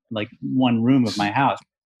leave like one room of my house.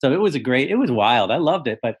 So it was wild. I loved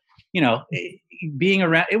it. But, being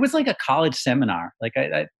around, it was like a college seminar. Like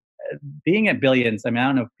I being at Billions, I mean, I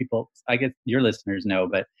don't know if people, I guess your listeners know,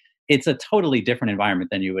 but it's a totally different environment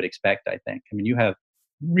than you would expect, I think. I mean, you have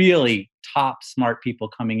really top smart people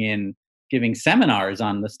coming in, giving seminars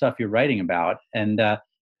on the stuff you're writing about. And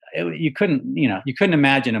you couldn't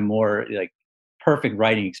imagine a more like perfect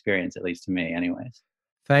writing experience, at least to me anyways.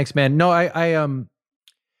 Thanks, man. No,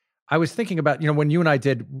 I was thinking about, when you and I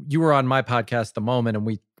you were on my podcast, The Moment, and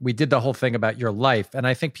we did the whole thing about your life. And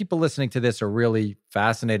I think people listening to this are really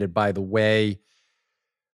fascinated by the way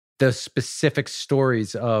the specific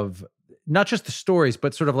stories of, not just the stories,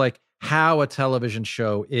 but sort of like how a television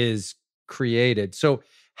show is created. So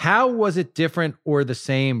how was it different or the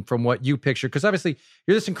same from what you pictured? Because obviously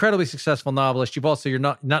you're this incredibly successful novelist. You're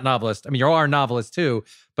not novelist. I mean, you are a novelist too,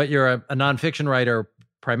 but you're a nonfiction writer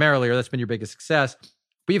primarily, or that's been your biggest success.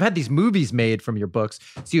 But you've had these movies made from your books,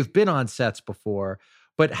 so you've been on sets before.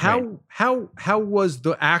 But how was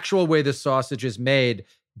the actual way the sausage is made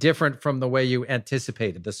different from the way you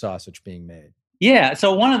anticipated the sausage being made? Yeah,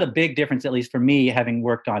 so one of the big differences, at least for me, having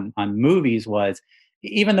worked on movies, was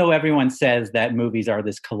even though everyone says that movies are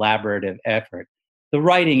this collaborative effort, the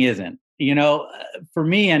writing isn't. For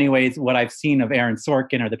me, anyways, what I've seen of Aaron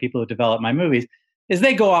Sorkin or the people who develop my movies is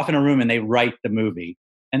they go off in a room and they write the movie.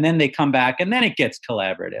 And then they come back and then it gets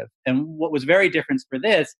collaborative. And what was very different for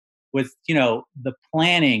this was, the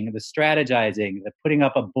planning, the strategizing, the putting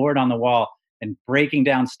up a board on the wall and breaking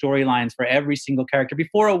down storylines for every single character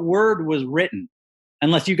before a word was written.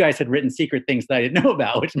 Unless you guys had written secret things that I didn't know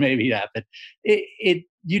about, which maybe happened.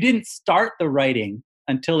 You didn't start the writing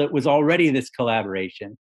until it was already this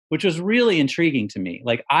collaboration, which was really intriguing to me.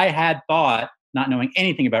 Like, I had thought, not knowing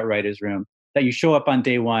anything about Writer's Room, that you show up on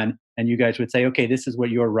day one and you guys would say, okay, this is what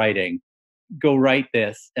you're writing. Go write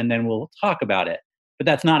this, and then we'll talk about it. But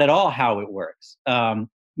that's not at all how it works.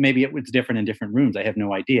 Maybe it was different in different rooms. I have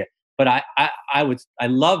no idea. But I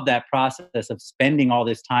love that process of spending all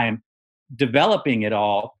this time developing it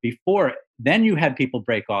all before. Then you had people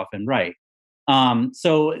break off and write.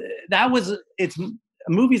 So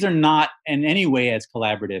movies are not in any way as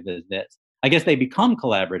collaborative as this. I guess they become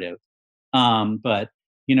collaborative. But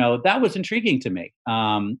that was intriguing to me.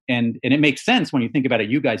 And it makes sense when you think about it.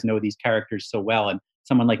 You guys know these characters so well, and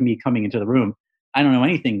someone like me coming into the room, I don't know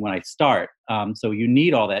anything when I start. So you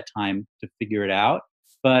need all that time to figure it out.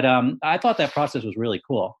 But I thought that process was really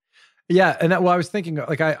cool. Yeah. And I was thinking,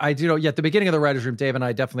 like, I do know, at the beginning of the Writer's Room, Dave and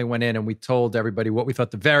I definitely went in and we told everybody what we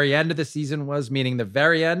thought the very end of the season was, meaning the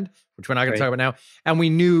very end, which we're not going to talk about now. And we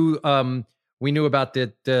knew about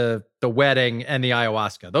the wedding and the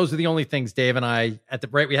ayahuasca. Those are the only things Dave and I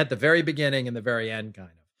we had the very beginning and the very end, kind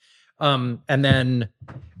of. And then,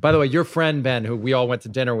 by the way, your friend Ben, who we all went to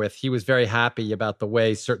dinner with, he was very happy about the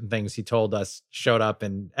way certain things he told us showed up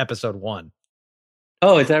in episode 1.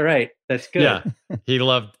 Oh, is that right? That's good. Yeah, he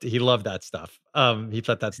loved that stuff. He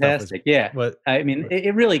thought that stuff was I mean,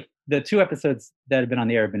 it really, the 2 episodes that have been on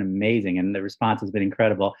the air have been amazing, and the response has been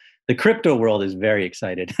incredible. The crypto world is very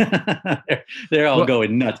excited. They're all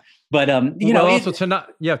going nuts. But also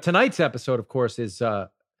tonight's episode, of course, is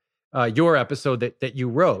your episode that you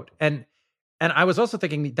wrote, and I was also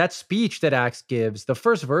thinking that speech that Axe gives, the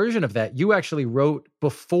first version of that, you actually wrote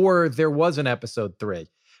before there was an episode 3. Do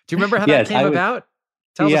you remember how that came about?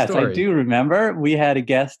 Tell the story. Yes, I do remember. We had a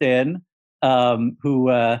guest in who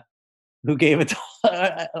gave a talk.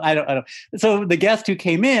 I don't. So the guest who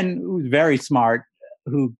came in, who was very smart,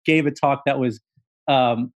 who gave a talk that was,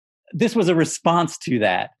 this was a response to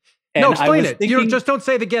that. And no, explain it. Thinking, You just don't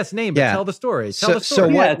say the guest name, but tell the story. Tell the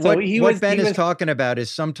story. What Ben is talking about is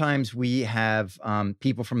sometimes we have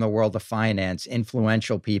people from the world of finance,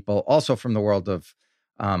 influential people, also from the world of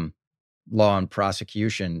law and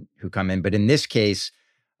prosecution who come in. But in this case,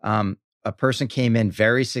 a person came in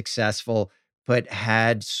very successful, but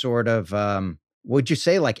had sort of, would you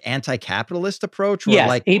say like anti-capitalist approach? Yes,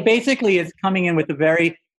 like he basically is coming in with a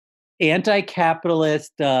very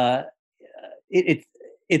anti-capitalist,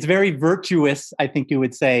 it's very virtuous, I think you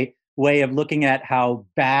would say, way of looking at how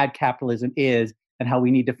bad capitalism is and how we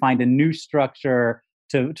need to find a new structure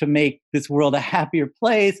to make this world a happier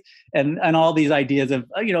place, and all these ideas of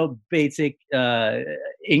basic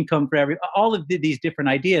income for all of these different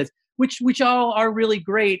ideas, which all are really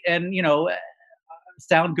great and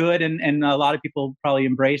sound good, and a lot of people probably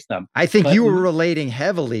embrace them. I think you were relating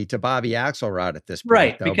heavily to Bobby Axelrod at this point,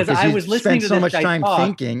 right? Though, because I was listening to so this much guy time talk,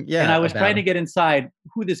 thinking, and I was trying to get inside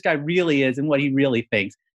who this guy really is and what he really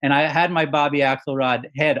thinks. And I had my Bobby Axelrod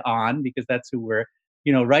head on because that's who we're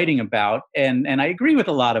writing about, and I agree with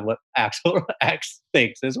a lot of what Axel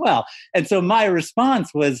thinks as well. And so my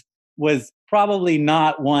response was probably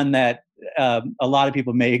not one that a lot of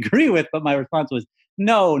people may agree with, but my response was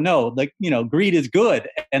no, like greed is good,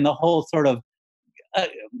 and the whole sort of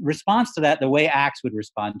response to that, the way Axe would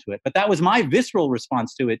respond to it. But that was my visceral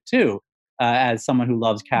response to it too, as someone who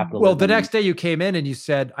loves capitalism. Well, the next day you came in and you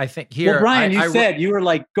said, I think here. Well, Brian, you were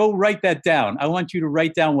like, go write that down. I want you to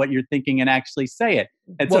write down what you're thinking and actually say it.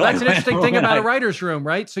 And well, that's an interesting thing about a writer's room,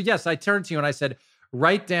 right? So yes, I turned to you and I said,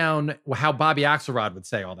 write down how Bobby Axelrod would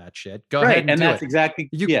say all that shit. Go ahead and do that's it. Exactly.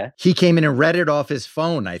 He came in and read it off his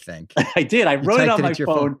phone, I think. I did. I wrote it on my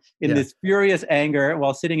phone in this furious anger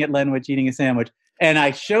while sitting at Lenwich eating a sandwich. And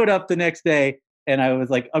I showed up the next day and I was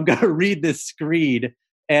like, I'm going to read this screed.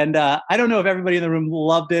 And I don't know if everybody in the room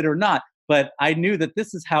loved it or not, but I knew that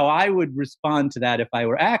this is how I would respond to that if I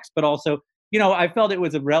were Axe. But also, I felt it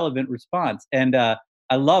was a relevant response. And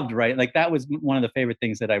I loved writing. Like that was one of the favorite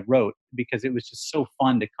things that I wrote because it was just so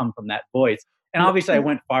fun to come from that voice. And obviously I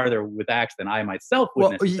went farther with Axe than I myself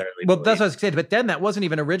would necessarily. Well, that's what I was saying. But then that wasn't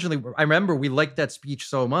even originally, I remember we liked that speech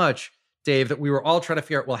so much, Dave, that we were all trying to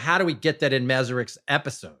figure out, well, how do we get that in Mesrick's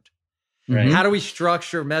episode? Right. How do we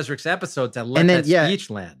structure Mesrick's episode to let that speech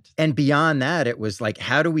land? And beyond that, it was like,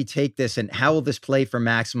 how do we take this and how will this play for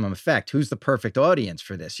maximum effect? Who's the perfect audience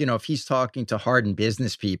for this? If he's talking to hardened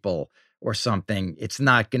business people or something, it's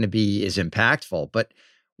not going to be as impactful. But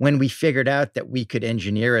when we figured out that we could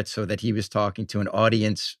engineer it so that he was talking to an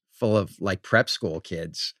audience full of like prep school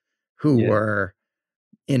kids who were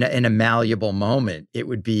in a malleable moment, it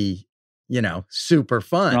would be, super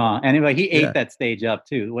fun. Anyway, he ate that stage up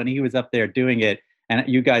too. When he was up there doing it, and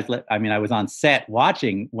you guys, I was on set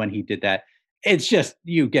watching when he did that. It's just,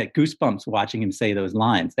 you get goosebumps watching him say those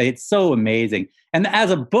lines. It's so amazing. And as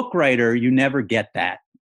a book writer, you never get that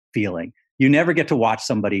feeling. You never get to watch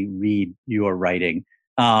somebody read your writing,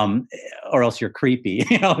 or else you're creepy,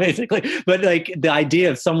 basically. But like the idea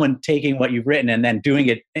of someone taking what you've written and then doing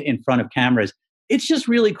it in front of cameras, it's just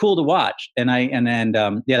really cool to watch. And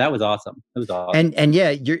that was awesome. It was awesome. And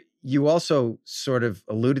you also sort of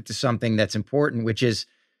alluded to something that's important, which is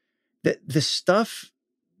the stuff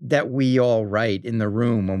that we all write in the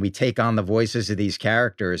room when we take on the voices of these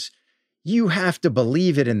characters. You have to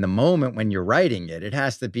believe it in the moment when you're writing it. It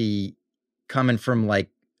has to be coming from like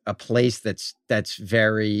a place that's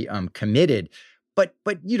very committed, but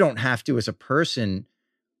you don't have to, as a person,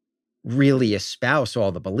 really espouse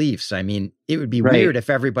all the beliefs. I mean, it would be weird if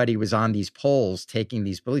everybody was on these polls taking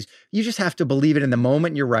these beliefs. You just have to believe it in the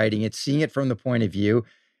moment you're writing it, seeing it from the point of view,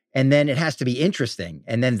 and then it has to be interesting.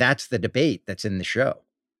 And then that's the debate that's in the show.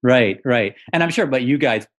 Right. And I'm sure, but you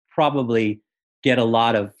guys probably get a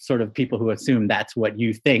lot of sort of people who assume that's what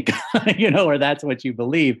you think, or that's what you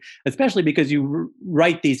believe, especially because you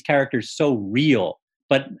write these characters so real.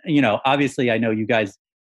 But, obviously I know you guys,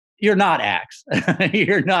 you're not Axe.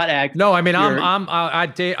 You're not Axe. No, I mean,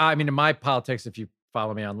 in my politics, if you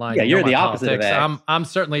follow me online, you're the opposite of Axe. I'm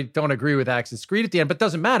certainly don't agree with Axe's screed at the end, but it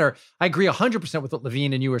doesn't matter. I agree 100% with what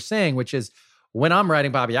Levine and you were saying, which is when I'm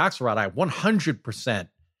writing Bobby Axelrod, I 100%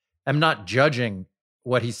 am not judging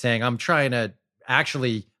what he's saying. I'm trying to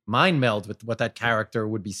actually mind meld with what that character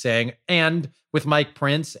would be saying, and with Mike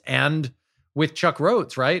Prince, and with Chuck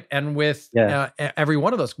Rhodes, right? And with every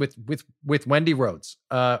one of those, with Wendy Rhodes,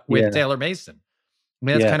 with Taylor Mason. I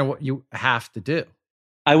mean, that's kind of what you have to do.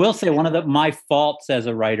 I will say one of my faults as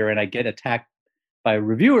a writer, and I get attacked by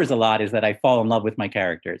reviewers a lot, is that I fall in love with my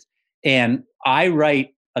characters. And I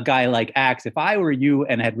write a guy like Axe. If I were you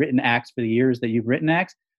and had written Axe for the years that you've written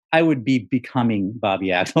Axe, I would be becoming Bobby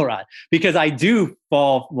Axelrod, because I do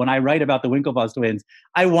fall, when I write about the Winklevoss twins,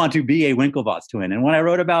 I want to be a Winklevoss twin. And when I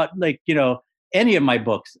wrote about, like, any of my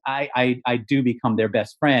books, I do become their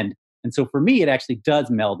best friend. And so for me, it actually does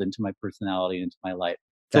meld into my personality, into my life.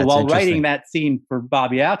 So That's while interesting. writing that scene for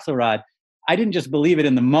Bobby Axelrod, I didn't just believe it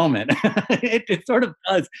in the moment. It sort of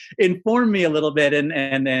does inform me a little bit. I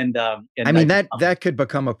mean, that could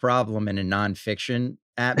become a problem in a nonfiction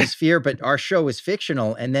atmosphere, but our show is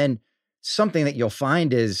fictional. And then something that you'll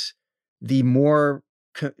find is the more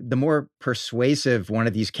persuasive one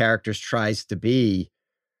of these characters tries to be,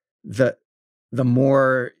 the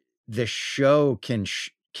more the show can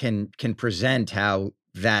present how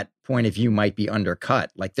that point of view might be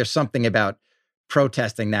undercut. Like, there's something about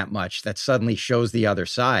protesting that much that suddenly shows the other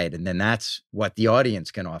side, and then that's what the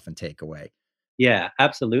audience can often take away. Yeah,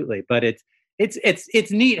 absolutely. But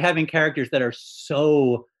it's neat having characters that are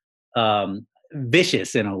so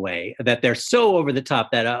vicious in a way, that they're so over the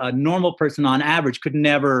top that a normal person on average could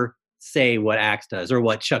never say what Axe does, or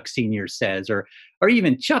what Chuck Sr. says, or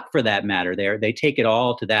even Chuck for that matter. They take it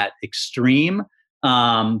all to that extreme.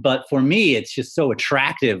 But for me, it's just so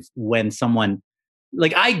attractive when someone,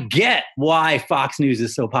 like, I get why Fox News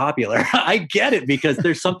is so popular. I get it, because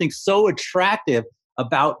there's something so attractive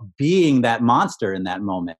about being that monster in that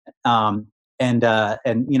moment. And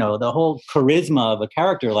the whole charisma of a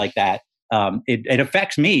character like that, it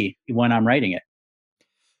affects me when I'm writing it.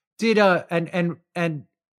 Did and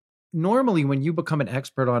normally when you become an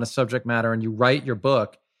expert on a subject matter and you write your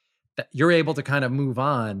book, you're able to kind of move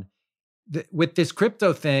on. With this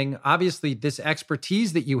crypto thing, obviously this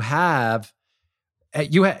expertise that you have,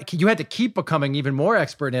 you had to keep becoming even more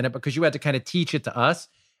expert in it, because you had to kind of teach it to us.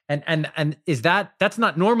 And is that's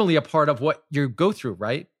not normally a part of what you go through,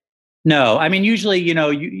 right? No, I mean,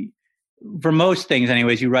 usually, for most things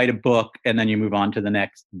anyways, you write a book and then you move on to the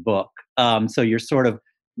next book. So you're sort of,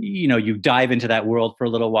 you dive into that world for a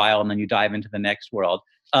little while and then you dive into the next world.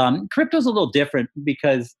 Crypto's a little different,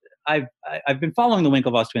 because I've been following the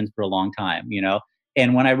Winklevoss twins for a long time,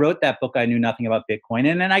 and when I wrote that book, I knew nothing about Bitcoin.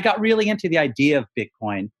 And then I got really into the idea of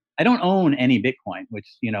Bitcoin. I don't own any Bitcoin, which,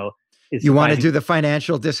 is... You want to do the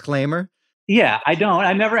financial disclaimer? Yeah, I don't.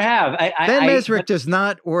 I never have. Ben Mesrick does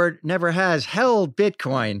not, or never has, held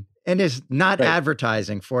Bitcoin and is not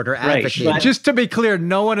advertising for it or advocating. Just to be clear,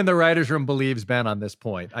 no one in the writer's room believes Ben on this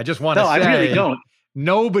point. I just want to say, I really don't.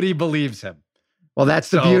 Nobody believes him. Well, that's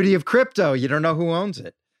the beauty of crypto. You don't know who owns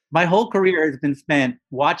it. My whole career has been spent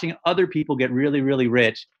watching other people get really, really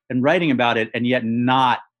rich and writing about it, and yet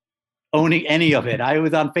not owning any of it. I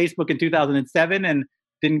was on Facebook in 2007 and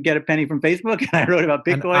didn't get a penny from Facebook, and I wrote about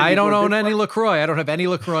Bitcoin. And I don't own any LaCroix. I don't have any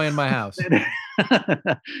LaCroix in my house.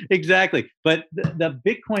 Exactly. But the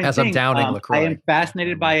Bitcoin As thing, I'm downing LaCroix. I am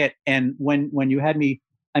fascinated by it. And when you had me,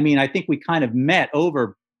 I mean, I think we kind of met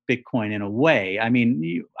over Bitcoin in a way. I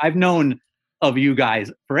mean, I've known of you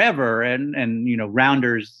guys forever, and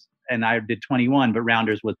Rounders, and I did 21, but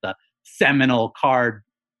Rounders was the seminal card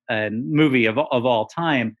and movie of all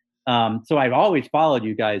time. So I've always followed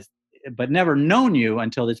you guys, but never known you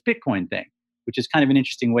until this Bitcoin thing, which is kind of an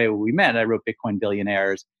interesting way we met. I wrote Bitcoin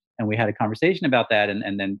Billionaires, and we had a conversation about that,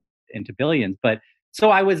 and then into Billions. But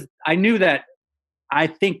so I knew that I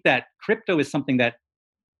think that crypto is something that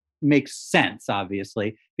makes sense,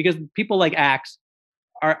 obviously, because people like Axe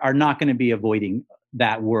are not going to be avoiding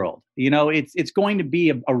that world. It's going to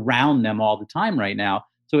be around them all the time right now.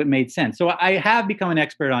 So it made sense. So I have become an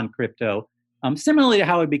expert on crypto, similarly to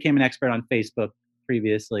how I became an expert on Facebook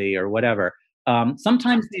previously or whatever.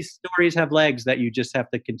 Sometimes these stories have legs that you just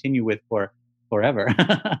have to continue with for forever.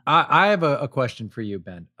 I have a question for you,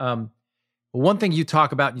 Ben. One thing you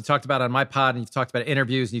talk about, and you talked about on my pod, and you've talked about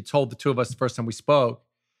interviews, and you told the two of us the first time we spoke,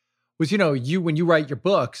 was, when you write your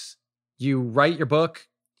books,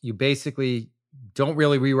 you basically don't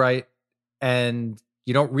really rewrite, and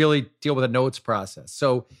you don't really deal with a notes process.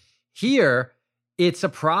 So here, it's a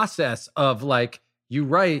process of, like, you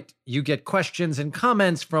write, you get questions and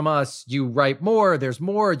comments from us, you write more, there's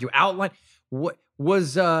more, you outline. What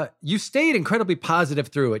was, you stayed incredibly positive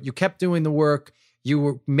through it. You kept doing the work.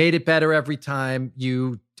 You made it better every time.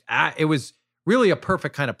 It was really a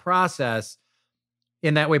perfect kind of process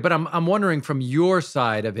in that way. But I'm wondering from your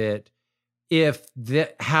side of it,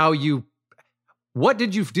 what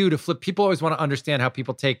did you do to flip? People always want to understand how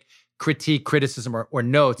people take critique, criticism, or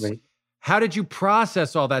notes. Right. How did you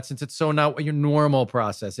process all that, since it's so not what your normal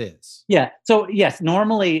process is? Yeah. So yes,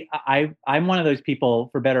 normally I'm one of those people,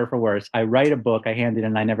 for better or for worse. I write a book, I hand it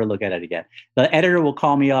in, I never look at it again. The editor will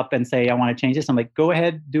call me up and say, I want to change this. I'm like, go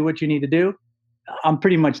ahead, do what you need to do. I'm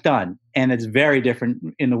pretty much done. And it's very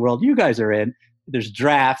different in the world you guys are in. there's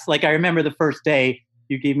drafts. Like I remember the first day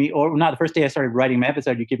you gave me, or not the first day I started writing my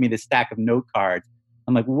episode, you give me this stack of note cards.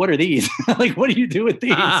 I'm like, what are these? Like, what do you do with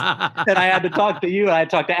these? And I had to talk to you. I had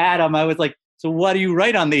to talk to Adam. I was like, so what do you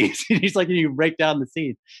write on these? And he's like, you break down the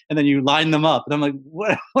scenes and then you line them up. And I'm like,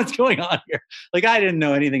 what's going on here? Like, I didn't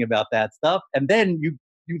know anything about that stuff. And then you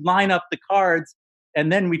line up the cards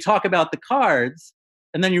and then we talk about the cards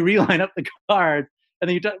and then you reline up the cards. And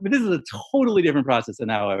then but this is a totally different process than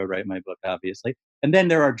how I would write my book, obviously. And then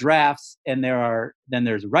there are drafts and then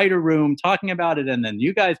there's writer room talking about it. And then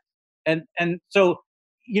you guys, and so,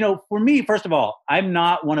 for me, first of all, I'm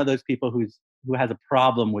not one of those people who has a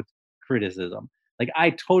problem with criticism. Like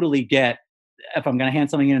I totally get if I'm going to hand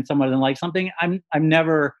something in and someone doesn't like something, I'm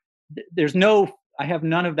never, I have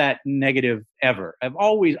none of that negative ever. I'm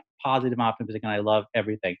always positive, optimistic, and I love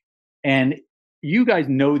everything. And you guys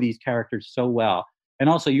know these characters so well. And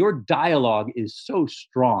also your dialogue is so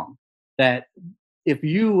strong that if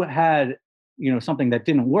you had, something that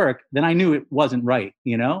didn't work, then I knew it wasn't right,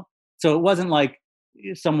 So it wasn't like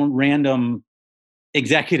someone random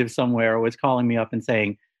executive somewhere was calling me up and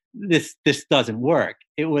saying, this doesn't work.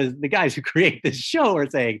 It was the guys who create this show are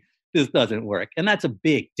saying, this doesn't work. And that's a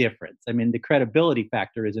big difference. I mean, the credibility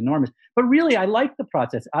factor is enormous. But really, I like the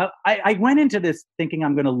process. I went into this thinking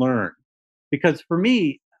I'm going to learn. Because for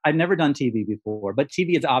me, I've never done TV before, but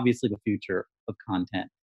TV is obviously the future of content.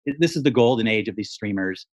 This is the golden age of these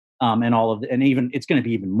streamers, and even it's going to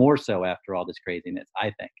be even more so after all this craziness.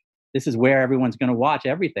 I think this is where everyone's going to watch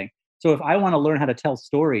everything. So if I want to learn how to tell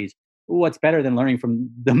stories, what's better than learning from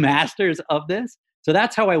the masters of this? So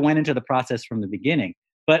that's how I went into the process from the beginning.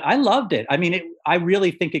 But I loved it. I mean, I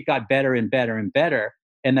really think it got better and better and better.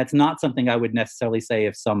 And that's not something I would necessarily say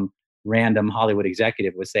if some random Hollywood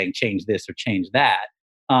executive was saying, change this or change that.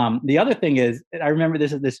 The other thing is, I remember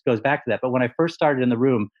this goes back to that, but when I first started in the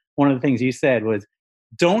room, one of the things you said was,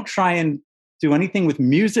 don't try and do anything with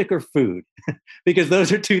music or food, because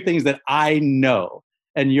those are two things that I know,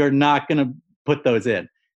 and you're not going to put those in.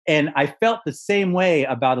 And I felt the same way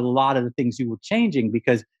about a lot of the things you were changing,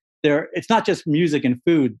 because it's not just music and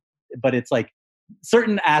food, but it's like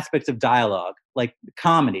certain aspects of dialogue, like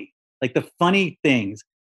comedy, like the funny things,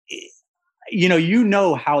 you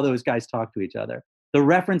know how those guys talk to each other. The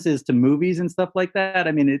references to movies and stuff like that.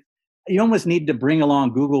 I mean, you almost need to bring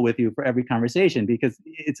along Google with you for every conversation, because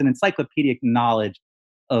it's an encyclopedic knowledge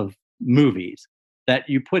of movies that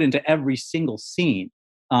you put into every single scene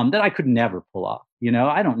that I could never pull off.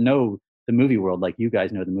 I don't know the movie world like you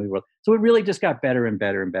guys know the movie world. So it really just got better and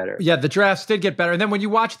better and better. Yeah, the drafts did get better. And then when you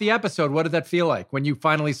watched the episode, what did that feel like when you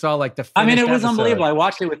finally saw like the finished it was episode? Unbelievable. I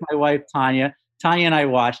watched it with my wife, Tanya. Tanya and I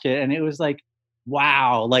watched it, and it was like,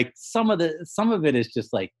 wow, like some of it is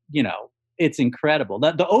just like, it's incredible.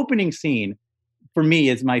 The opening scene for me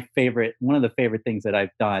is my favorite, one of the favorite things that I've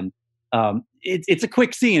done. It's a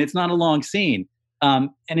quick scene. It's not a long scene. And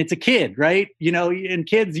it's a kid, right? And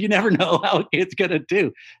kids, you never know how a kid's going to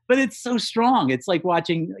do, but it's so strong. It's like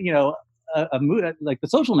watching, a movie like The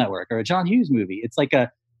Social Network or a John Hughes movie. It's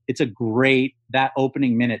a great, that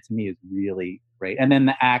opening minute to me is really great. And then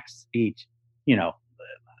the act speech,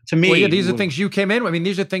 to me. Well, yeah, these are things you came in. I mean,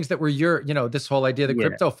 these are things that were this whole idea of the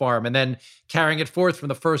crypto farm, and then carrying it forth from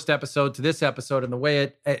the first episode to this episode, and the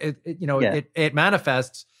way it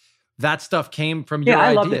manifests. That stuff came from your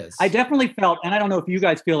ideas. Loved it. I definitely felt, and I don't know if you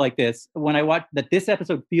guys feel like this, when I watch that this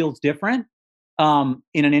episode feels different in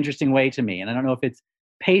an interesting way to me. And I don't know if it's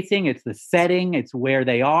pacing, it's the setting, it's where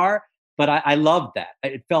they are, but I loved that.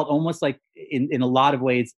 It felt almost like in a lot of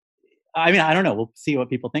ways. I mean, I don't know. We'll see what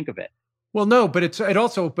people think of it. Well, no, but it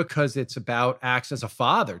also, because it's about Axe as a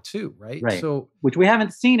father too, right? Right. So, which we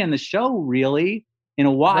haven't seen in the show really in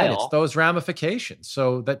a while. Right, it's those ramifications.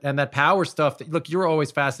 So that power stuff. Look, you're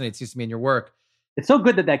always fascinated, seems to me, in your work. It's so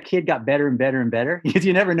good that kid got better and better and better, because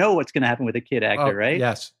you never know what's going to happen with a kid actor, right?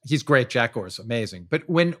 Yes, he's great. Jack Orr's amazing. But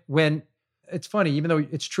when it's funny, even though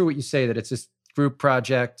it's true what you say, that it's this group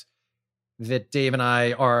project, that Dave and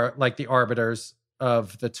I are like the arbiters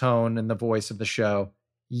of the tone and the voice of the show,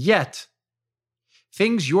 yet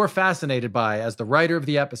things you're fascinated by as the writer of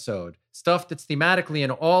the episode, stuff that's thematically in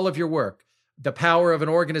all of your work, the power of an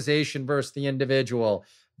organization versus the individual,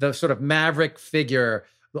 the sort of maverick figure,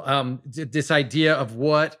 this idea of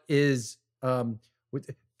what is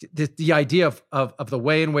the idea of the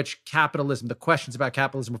way in which capitalism, the questions about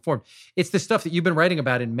capitalism are formed. It's the stuff that you've been writing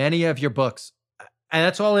about in many of your books, and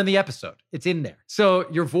that's all in the episode. It's in there. So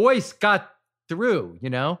your voice got through,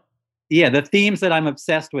 Yeah, the themes that I'm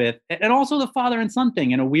obsessed with, and also the father and son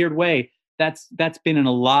thing in a weird way. That's been in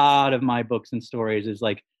a lot of my books and stories, is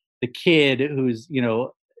like the kid who's,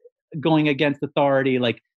 going against authority,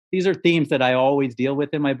 like these are themes that I always deal with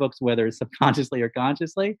in my books, whether it's subconsciously or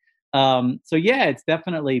consciously. So yeah, it's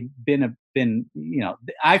definitely been,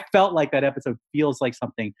 I felt like that episode feels like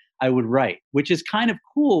something I would write, which is kind of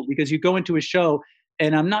cool because you go into a show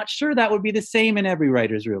and I'm not sure that would be the same in every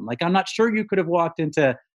writer's room. Like, I'm not sure you could have walked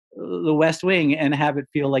into the West Wing and have it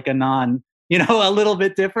feel like a little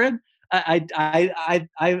bit different. I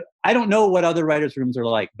don't know what other writers' rooms are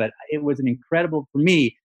like, but it was an incredible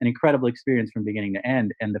experience from beginning to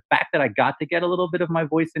end. And the fact that I got to get a little bit of my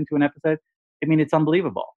voice into an episode, I mean, it's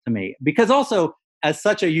unbelievable to me. Because also, as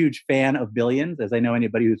such a huge fan of Billions, as I know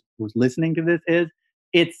anybody who's listening to this is,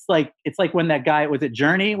 it's like when that guy, was it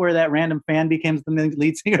Journey, where that random fan becomes the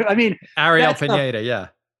lead singer? I mean, Ariel Pineda, yeah.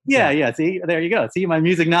 Yeah. See, there you go. See my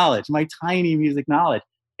music knowledge, my tiny music knowledge.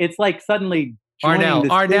 It's like suddenly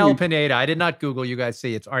Arnel Pineda. I did not Google. You guys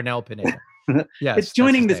see, it's Arnel Pineda. Yes, it's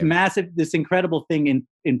joining this this incredible thing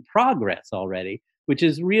in progress already, which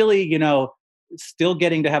is really, still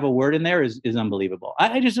getting to have a word in there is unbelievable.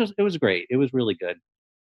 It was great. It was really good.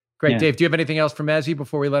 Great. Yeah. Dave, do you have anything else for Mezzy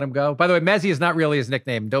before we let him go? By the way, Mezzy is not really his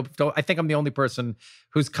nickname. Don't, I think I'm the only person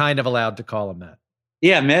who's kind of allowed to call him that.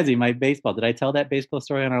 Yeah, Mezzy, my baseball. Did I tell that baseball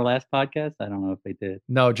story on our last podcast? I don't know if I did.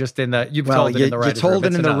 No, just in the, you've told it in the right room. You told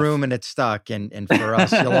it in the room and it stuck. And for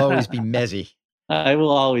us, you'll always be Mezzy. I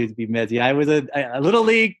will always be Mezzy. I was a little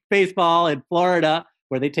league baseball in Florida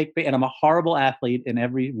where they and I'm a horrible athlete in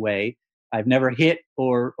every way. I've never hit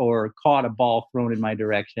or caught a ball thrown in my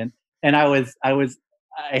direction. And I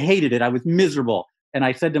hated it. I was miserable. And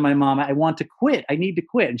I said to my mom, I want to quit. I need to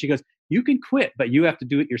quit. And she goes, you can quit, but you have to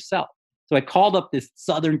do it yourself. So I called up this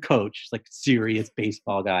Southern coach, like serious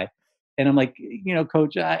baseball guy. And I'm like,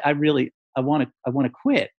 coach, I want to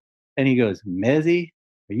quit. And he goes, Mezzy,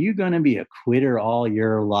 are you going to be a quitter all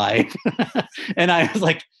your life? And I was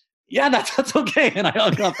like, yeah, that's okay. And I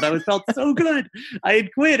hung up and I felt so good. I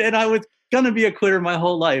had quit and I was going to be a quitter my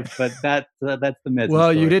whole life, but that's the Mezzy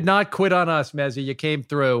story. You did not quit on us, Mezzy. You came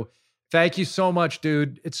through. Thank you so much,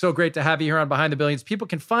 dude. It's so great to have you here on Behind the Billions. People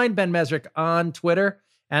can find Ben Mezrich on Twitter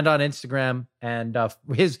and on Instagram. And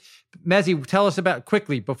Mezzy, tell us about,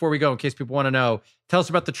 quickly before we go, in case people want to know, tell us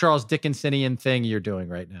about the Charles Dickinsonian thing you're doing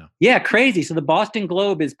right now. Yeah, crazy. So the Boston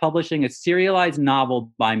Globe is publishing a serialized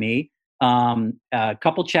novel by me. A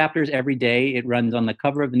couple chapters every day. It runs on the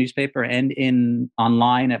cover of the newspaper and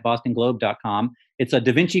online at bostonglobe.com. It's a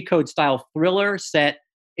Da Vinci Code style thriller set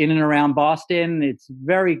in and around Boston. It's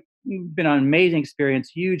been an amazing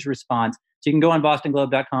experience, huge response. So you can go on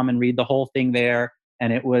bostonglobe.com and read the whole thing there.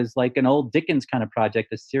 And it was like an old Dickens kind of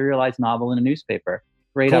project, a serialized novel in a newspaper.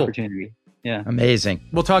 Great opportunity. Yeah. Amazing.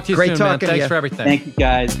 We'll talk to you soon, man. Thanks for everything. Thank you,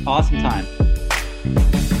 guys. Awesome time.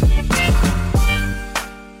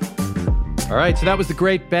 All right, so that was the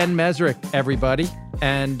great Ben Mezrich, everybody.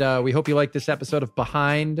 And we hope you liked this episode of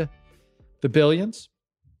Behind the Billions.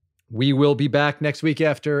 We will be back next week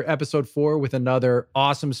after episode 4 with another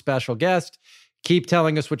awesome special guest. Keep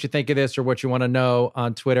telling us what you think of this or what you want to know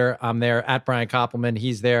on Twitter. I'm there at Brian Koppelman.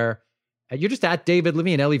 He's there. You're just at David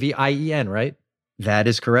Levien, Levien, right? That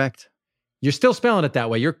is correct. You're still spelling it that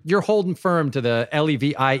way. You're holding firm to the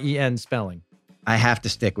Levien spelling. I have to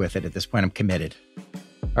stick with it at this point. I'm committed.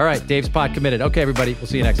 All right, Dave's pod committed. Okay, everybody, we'll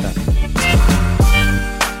see you next time.